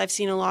instance, I've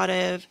seen a lot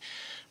of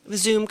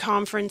Zoom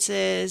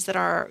conferences that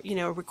are,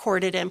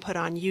 recorded and put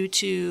on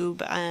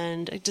YouTube,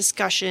 and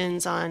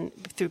discussions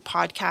through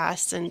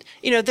podcasts, and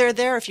they're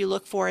there if you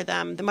look for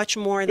them, much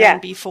more than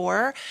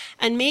before.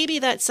 And maybe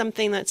that's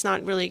something that's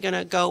not really going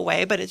to go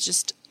away, but it's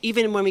just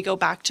even when we go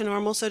back to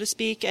normal, so to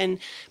speak.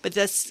 But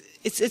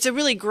it's a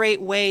really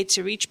great way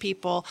to reach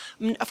people.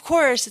 Of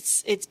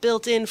course, it's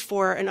built in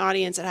for an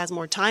audience that has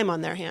more time on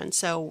their hands.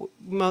 So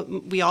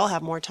we all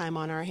have more time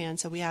on our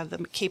hands, so we have the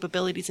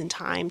capabilities and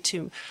time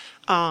to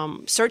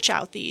search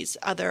out these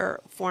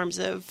other forms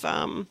of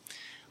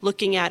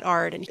looking at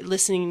art and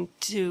listening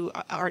to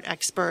art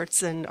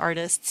experts and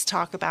artists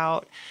talk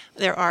about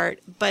their art.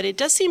 But it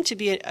does seem to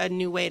be a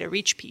new way to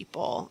reach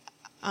people.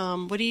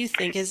 What do you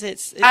think?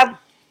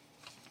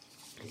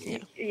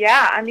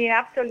 Yeah, I mean,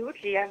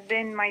 absolutely. I've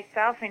been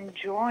myself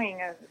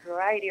enjoying a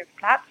variety of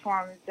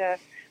platforms,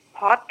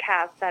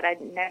 podcasts that I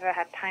never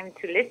had time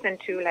to listen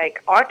to,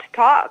 like Art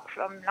Talk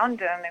from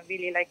London. I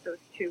really like those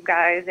two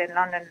guys in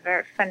London,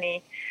 very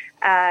funny.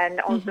 And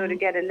also to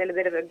get a little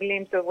bit of a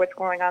glimpse of what's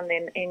going on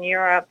in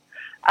Europe.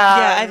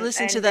 I've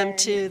listened to them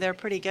too. They're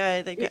pretty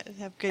good. They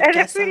have good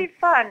guests. They're pretty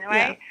fun,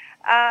 right?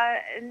 Yeah.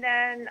 And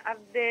then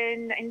I've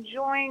been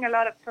enjoying a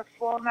lot of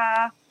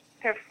Performa.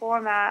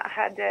 Performa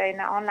had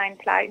an online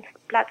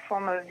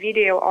platform of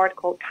video art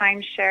called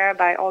Timeshare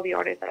by all the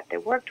artists that they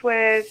worked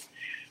with.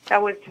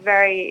 That was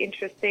very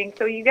interesting.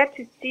 So you get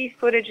to see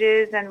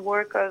footages and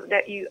work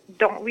that you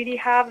don't really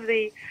have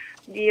the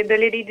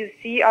ability to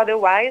see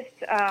otherwise,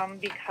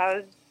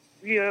 because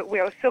we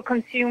are so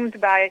consumed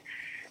by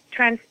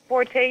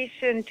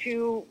transportation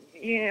to,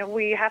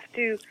 we have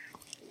to,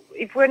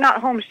 if we're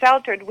not home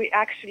sheltered, we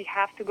actually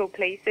have to go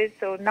places.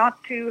 So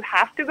not to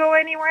have to go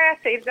anywhere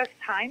saves us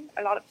time,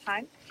 a lot of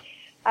time,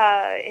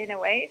 in a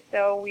way.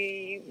 So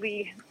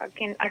we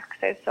can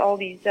access all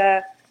these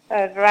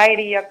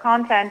variety of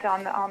content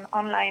on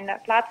online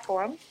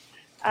platforms.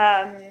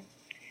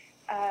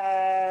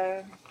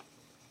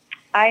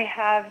 I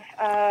have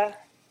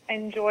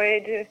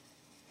enjoyed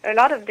a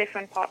lot of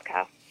different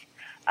podcasts.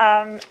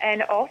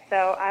 And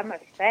also, I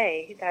must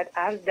say that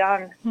I've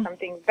done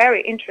something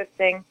very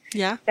interesting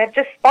that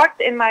just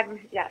sparked in my,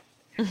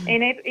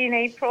 in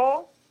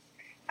April,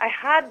 I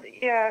had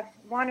I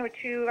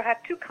had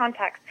two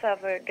contacts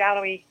of a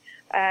gallery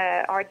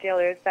art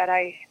dealers that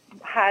I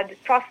had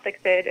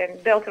prospected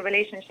and built a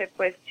relationship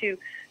with to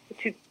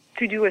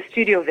do a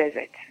studio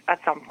visit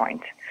at some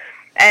point.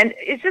 And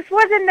it just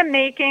was in the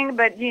making,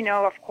 but,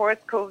 of course,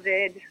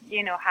 COVID,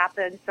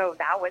 happened, so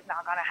that was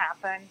not going to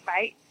happen,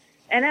 right?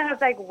 And then I was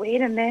like,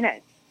 wait a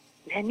minute,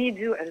 let me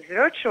do a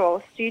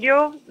virtual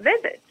studio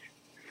visit.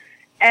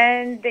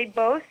 And they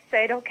both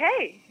said,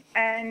 okay.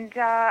 And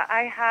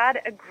I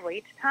had a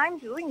great time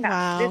doing that.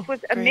 Wow, this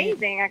was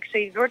amazing,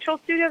 actually. Virtual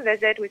studio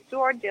visit with two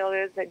art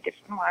dealers at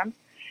different ones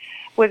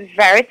was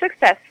very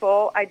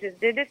successful. I just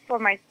did this for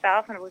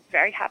myself and was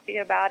very happy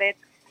about it.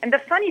 And the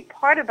funny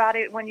part about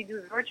it, when you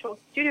do virtual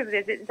studio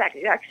visits, is that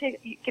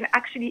you can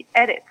actually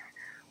edit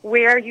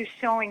where you're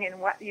showing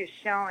and what you're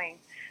showing.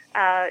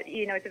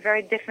 It's a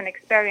very different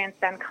experience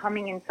than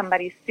coming in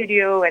somebody's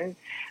studio, and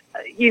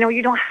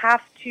you don't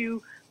have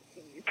to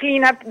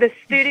clean up the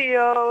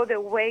studio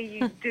the way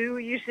you do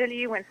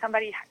usually when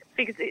somebody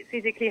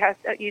physically has,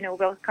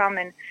 will come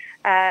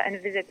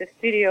and visit the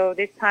studio.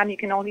 This time you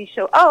can only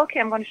show, oh, okay,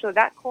 I'm going to show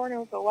that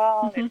corner of the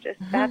wall. It's just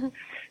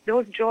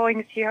those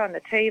drawings here on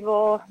the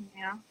table.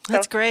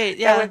 That's So great.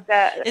 Yeah,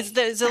 that was,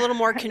 there's a little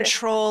more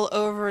control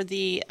over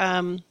the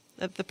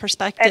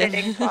perspective.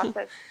 editing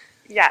process.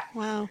 Yeah.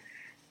 Wow.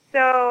 So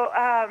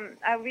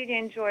I really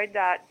enjoyed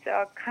that.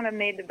 Kind of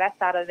made the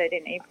best out of it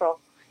in April.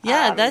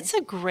 Yeah, that's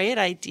a great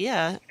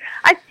idea.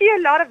 I see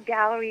a lot of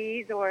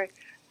galleries or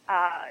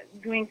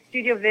doing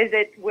studio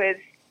visits with,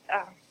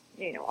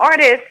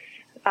 artists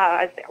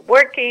as they're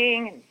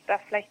working and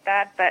stuff like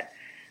that. But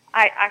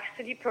I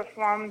actually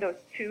performed those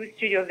 2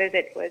 studio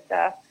visits with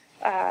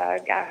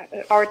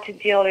art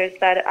dealers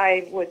that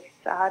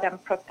I'm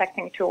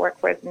prospecting to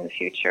work with in the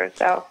future.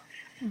 So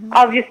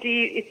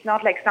obviously it's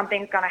not like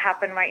something's going to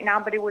happen right now,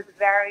 but it was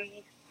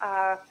very,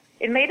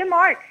 it made a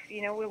mark.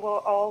 We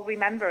will all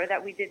remember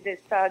that we did this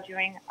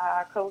during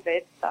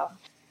COVID. So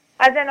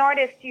as an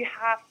artist, you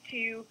have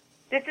to,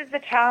 this is the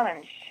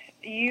challenge.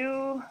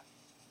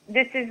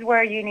 This is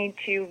where you need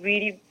to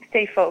really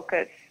stay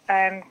focused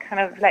and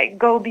kind of like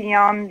go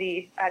beyond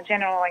the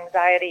general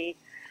anxiety.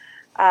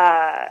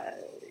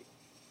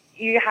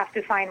 You have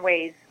to find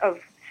ways of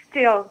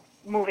still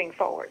moving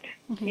forward.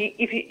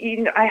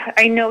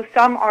 I know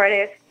some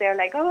artists, they're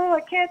like, oh,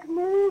 I can't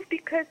move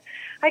because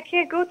I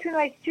can't go to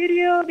my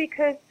studio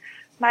because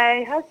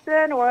my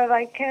husband, or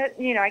I can't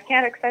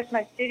access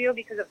my studio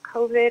because of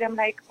COVID. I'm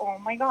like, oh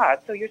my God,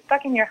 so you're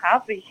stuck in your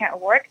house but you can't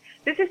work?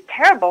 This is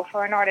terrible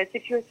for an artist.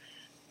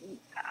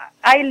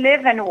 I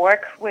live and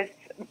work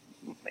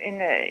in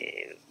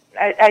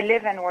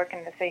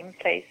the same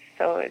place,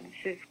 so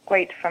this is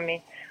great for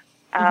me.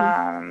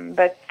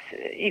 But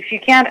if you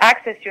can't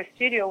access your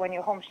studio when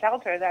you're home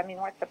sheltered,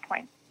 what's the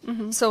point?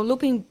 So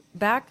looping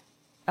back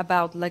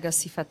about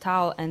Legacy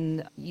Fatale,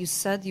 and you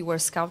said you were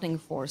scouting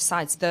for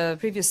sites. The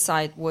previous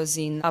site was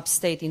in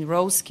upstate in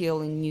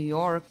Rosekill in New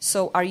York.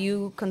 So are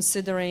you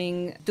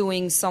considering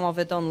doing some of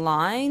it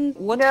online?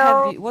 What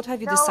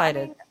have you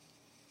decided?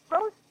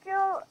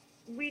 Rosekill,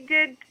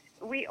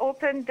 we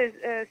opened this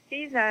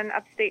season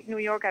upstate New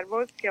York at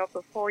Rosekill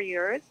for 4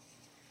 years.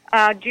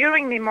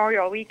 During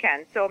Memorial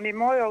Weekend. So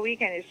Memorial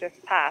Weekend is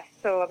just past.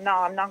 So no,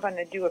 I'm not going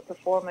to do a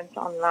performance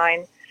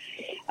online.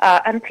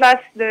 And plus,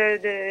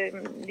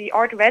 the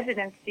art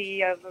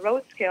residency of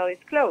Rosekill is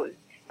closed.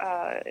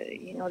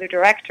 The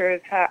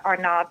directors are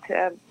not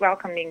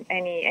welcoming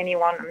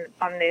anyone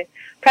on the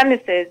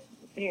premises,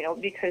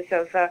 because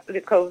of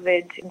the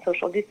COVID and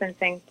social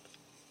distancing.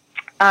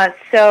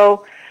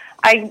 So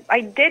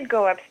I did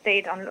go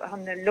upstate on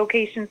the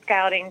location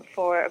scouting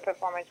for a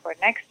performance for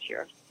next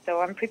year. So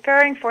I'm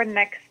preparing for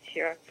next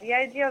year. The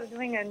idea of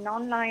doing an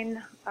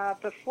online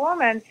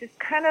performance is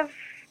kind of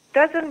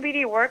doesn't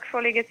really work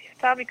for Legacy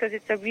Fatale because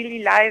it's a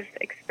really live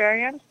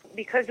experience.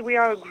 Because we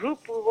are a group,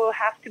 we will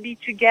have to be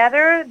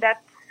together.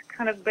 That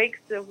kind of breaks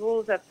the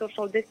rules of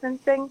social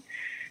distancing.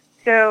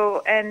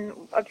 So, and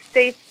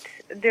upstate,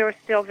 they're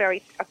still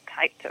very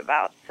uptight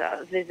about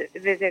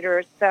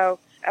visitors. So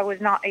I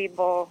was not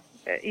able,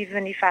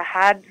 even if I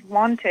had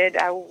wanted,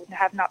 I would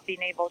have not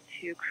been able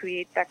to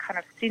create that kind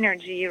of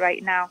synergy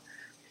right now.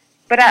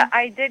 But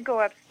I did go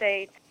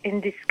upstate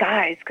in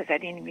disguise because I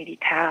didn't really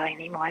tell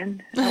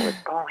anyone I was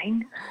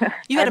going.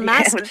 You had a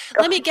mask?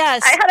 Let me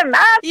guess. I had a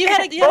mask. You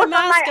had a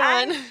mask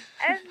on.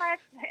 And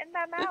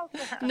my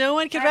mouth. No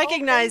one could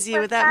recognize you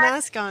with that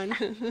mask on.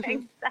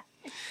 Exactly.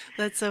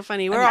 That's so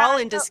funny. We're all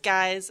in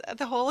disguise.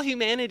 The whole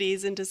humanity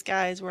is in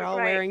disguise. We're all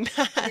wearing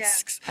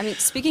masks. Yeah.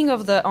 Speaking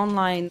of the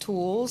online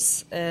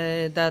tools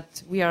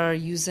that we are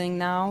using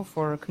now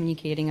for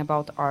communicating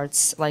about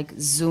arts, like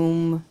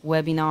Zoom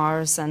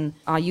webinars and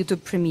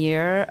YouTube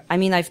Premiere.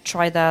 I've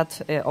tried that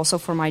also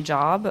for my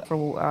job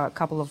for a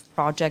couple of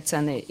projects,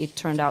 and it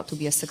turned out to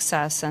be a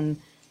success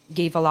and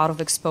gave a lot of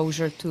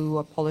exposure to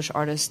a Polish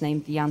artist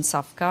named Jan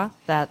Sawka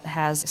that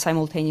has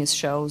simultaneous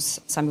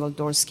shows, Samuel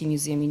Dworsky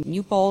Museum in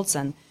New Paltz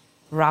and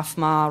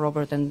RAFMA,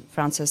 Robert and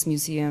Frances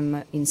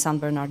Museum in San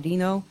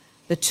Bernardino.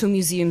 The two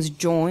museums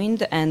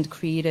joined and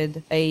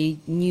created a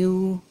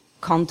new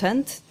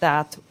content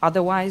that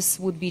otherwise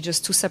would be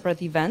just two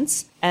separate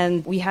events.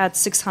 And we had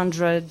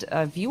 600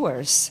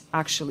 viewers,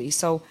 actually.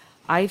 So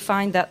I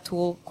find that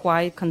tool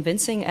quite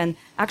convincing. And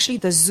actually,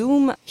 the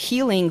Zoom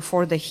Healing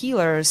for the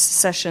Healers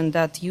session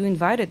that you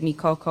invited me,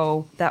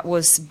 Coco, that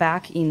was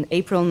back in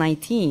April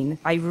 19.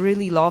 I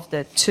really loved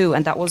it, too.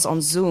 And that was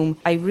on Zoom.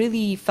 I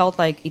really felt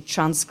like it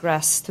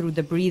transgressed through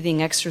the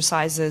breathing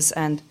exercises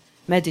and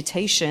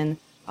meditation.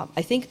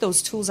 I think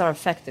those tools are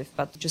effective,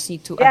 but just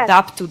need to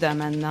adapt to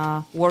them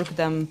and work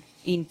them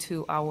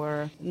into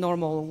our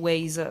normal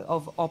ways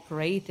of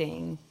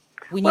operating.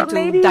 We need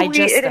to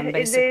digest them,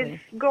 basically. It is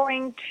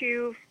going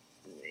to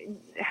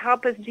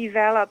help us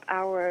develop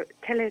our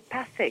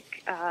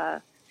telepathic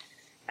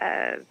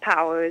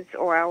powers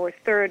or our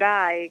third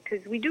eye,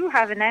 because we do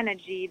have an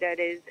energy that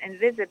is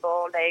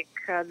invisible, like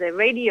the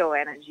radio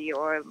energy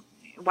or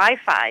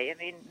Wi-Fi.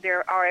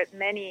 There are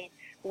many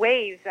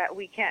waves that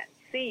we can't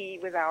see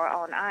with our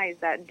own eyes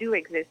that do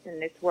exist in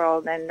this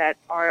world and that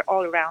are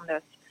all around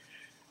us.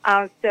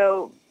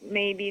 So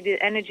maybe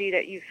the energy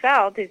that you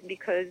felt is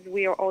because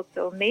we are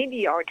also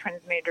maybe our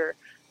transmitter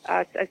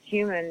as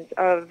humans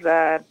of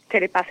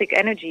telepathic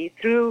energy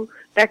through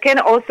that can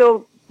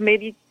also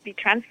maybe be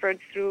transferred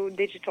through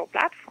digital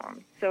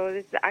platforms. So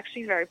this is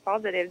actually very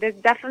positive. There's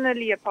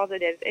definitely a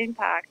positive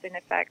impact and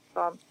effect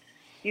from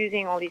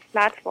using all these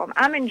platforms.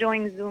 I'm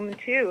enjoying Zoom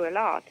too a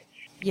lot.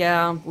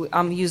 Yeah,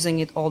 I'm using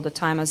it all the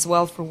time as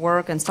well for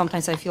work, and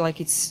sometimes I feel like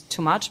it's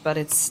too much, but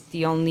it's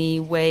the only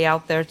way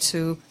out there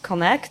to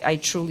connect. I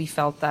truly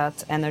felt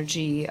that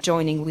energy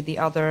joining with the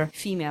other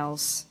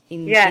females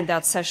in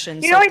that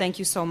session. So thank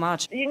you so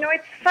much. You know,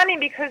 it's funny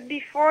because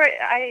before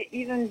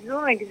even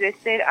Zoom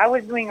existed, I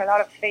was doing a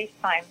lot of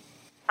FaceTime.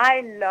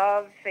 I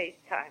love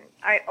FaceTime.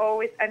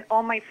 And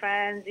all my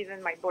friends,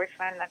 even my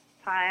boyfriend at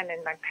the time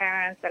and my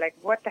parents are like,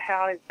 what the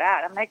hell is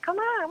that? I'm like, come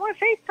on, I want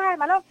to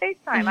FaceTime. I love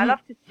FaceTime. I love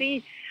to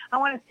see. I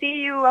want to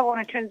see you. I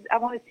want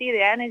to see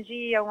the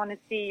energy. I want to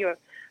see your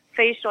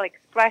facial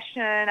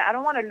expression. I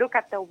don't want to look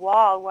at the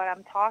wall while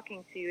I'm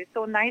talking to you. It's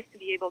so nice to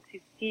be able to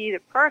see the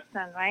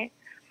person, right?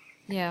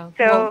 Yeah.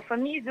 So for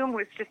me, Zoom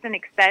was just an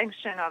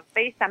extension of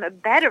FaceTime, a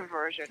better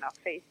version of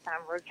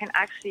FaceTime, where you can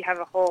actually have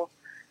a whole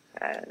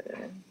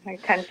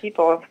like 10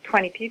 people,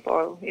 20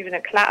 people, even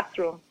a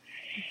classroom.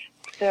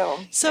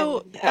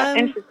 So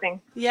interesting.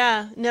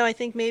 Yeah, no, I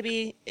think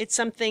maybe it's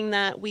something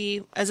that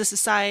we as a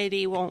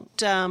society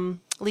won't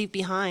leave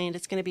behind.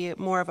 It's going to be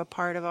more of a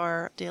part of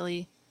our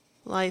daily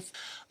life.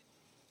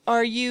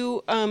 Are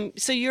you,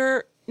 so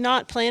you're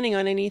not planning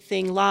on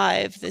anything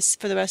live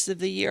for the rest of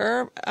the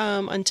year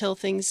until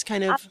things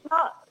kind of...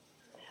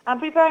 I'm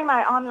preparing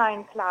my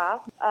online class.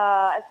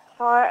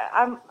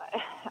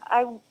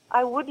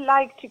 I would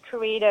like to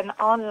create an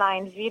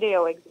online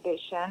video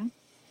exhibition,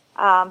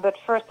 but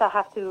first I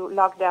have to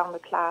lock down the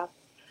class.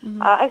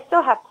 Mm-hmm. I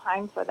still have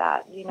time for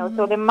that, you know,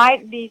 so there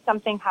might be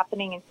something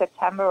happening in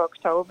September,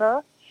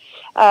 October,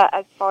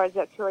 as far as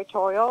the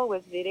curatorial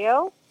with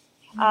video.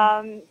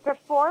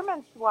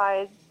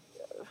 Performance-wise,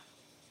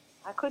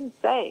 I couldn't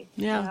say.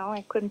 Yeah. You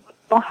know,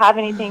 don't have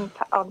anything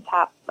on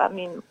tap. I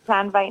mean,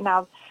 planned right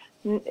now.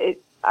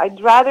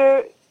 I'd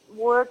rather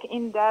work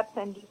in depth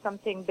and do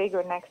something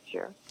bigger next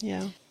year.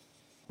 Yeah.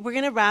 We're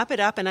going to wrap it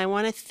up, and I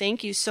want to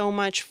thank you so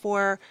much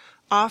for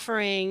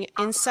offering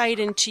insight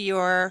into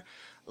your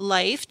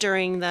life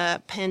during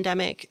the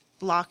pandemic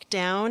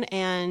lockdown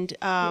and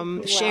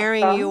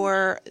sharing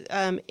your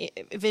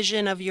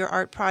vision of your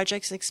art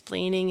projects,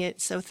 explaining it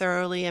so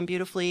thoroughly and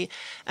beautifully,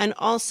 and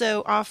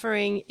also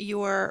offering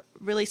your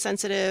really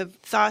sensitive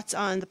thoughts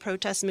on the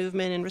protest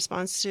movement in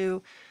response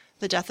to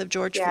the death of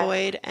George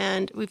Floyd.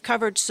 And we've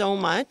covered so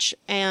much,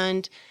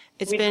 and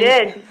we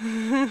did.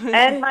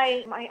 And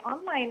my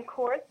online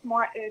course,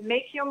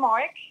 Make Your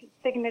Mark,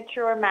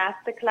 Signature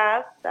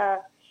Masterclass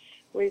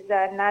with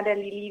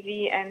Natalie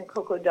Levy and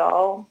Coco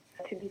Doll,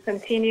 to be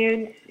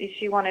continued.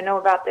 If you want to know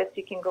about this,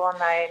 you can go on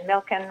my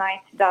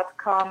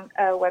milkandnight.com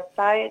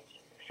website.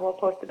 We'll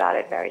post about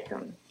it very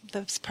soon.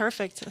 That's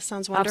perfect. That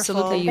sounds wonderful.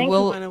 Absolutely.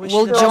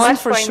 We'll join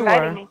for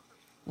sure.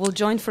 We'll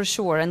join for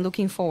sure, and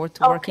looking forward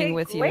to working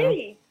with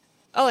you.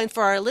 Oh, and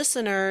for our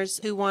listeners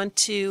who want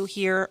to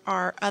hear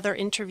our other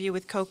interview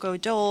with Coco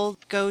Dole,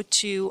 go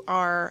to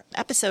our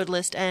episode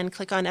list and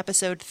click on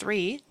episode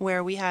 3,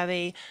 where we have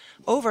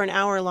over an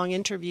hour-long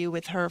interview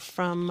with her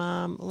from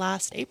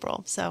last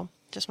April. So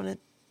just want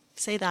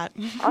to say that.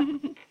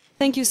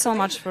 Thank you so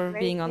much for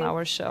being on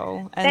our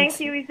show. And thank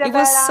you, Isabella. It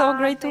was so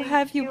great to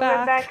have you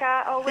back.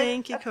 Rebecca. Always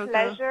thank you, Coco.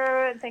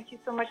 Pleasure. And thank you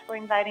so much for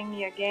inviting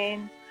me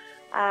again.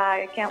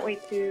 I can't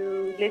wait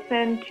to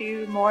listen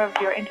to more of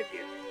your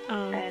interviews.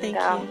 Thank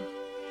you.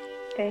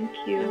 Thank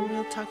you. And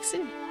we'll talk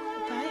soon.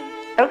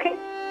 Bye. Okay.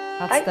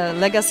 That's the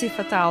Legacy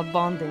Fatale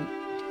bonding.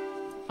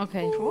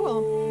 Okay.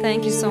 Cool.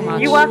 Thank you so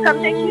much. You're welcome.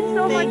 Thank you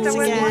so Thanks much.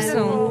 Again. That was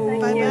wonderful.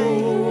 Thank Bye-bye.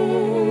 you.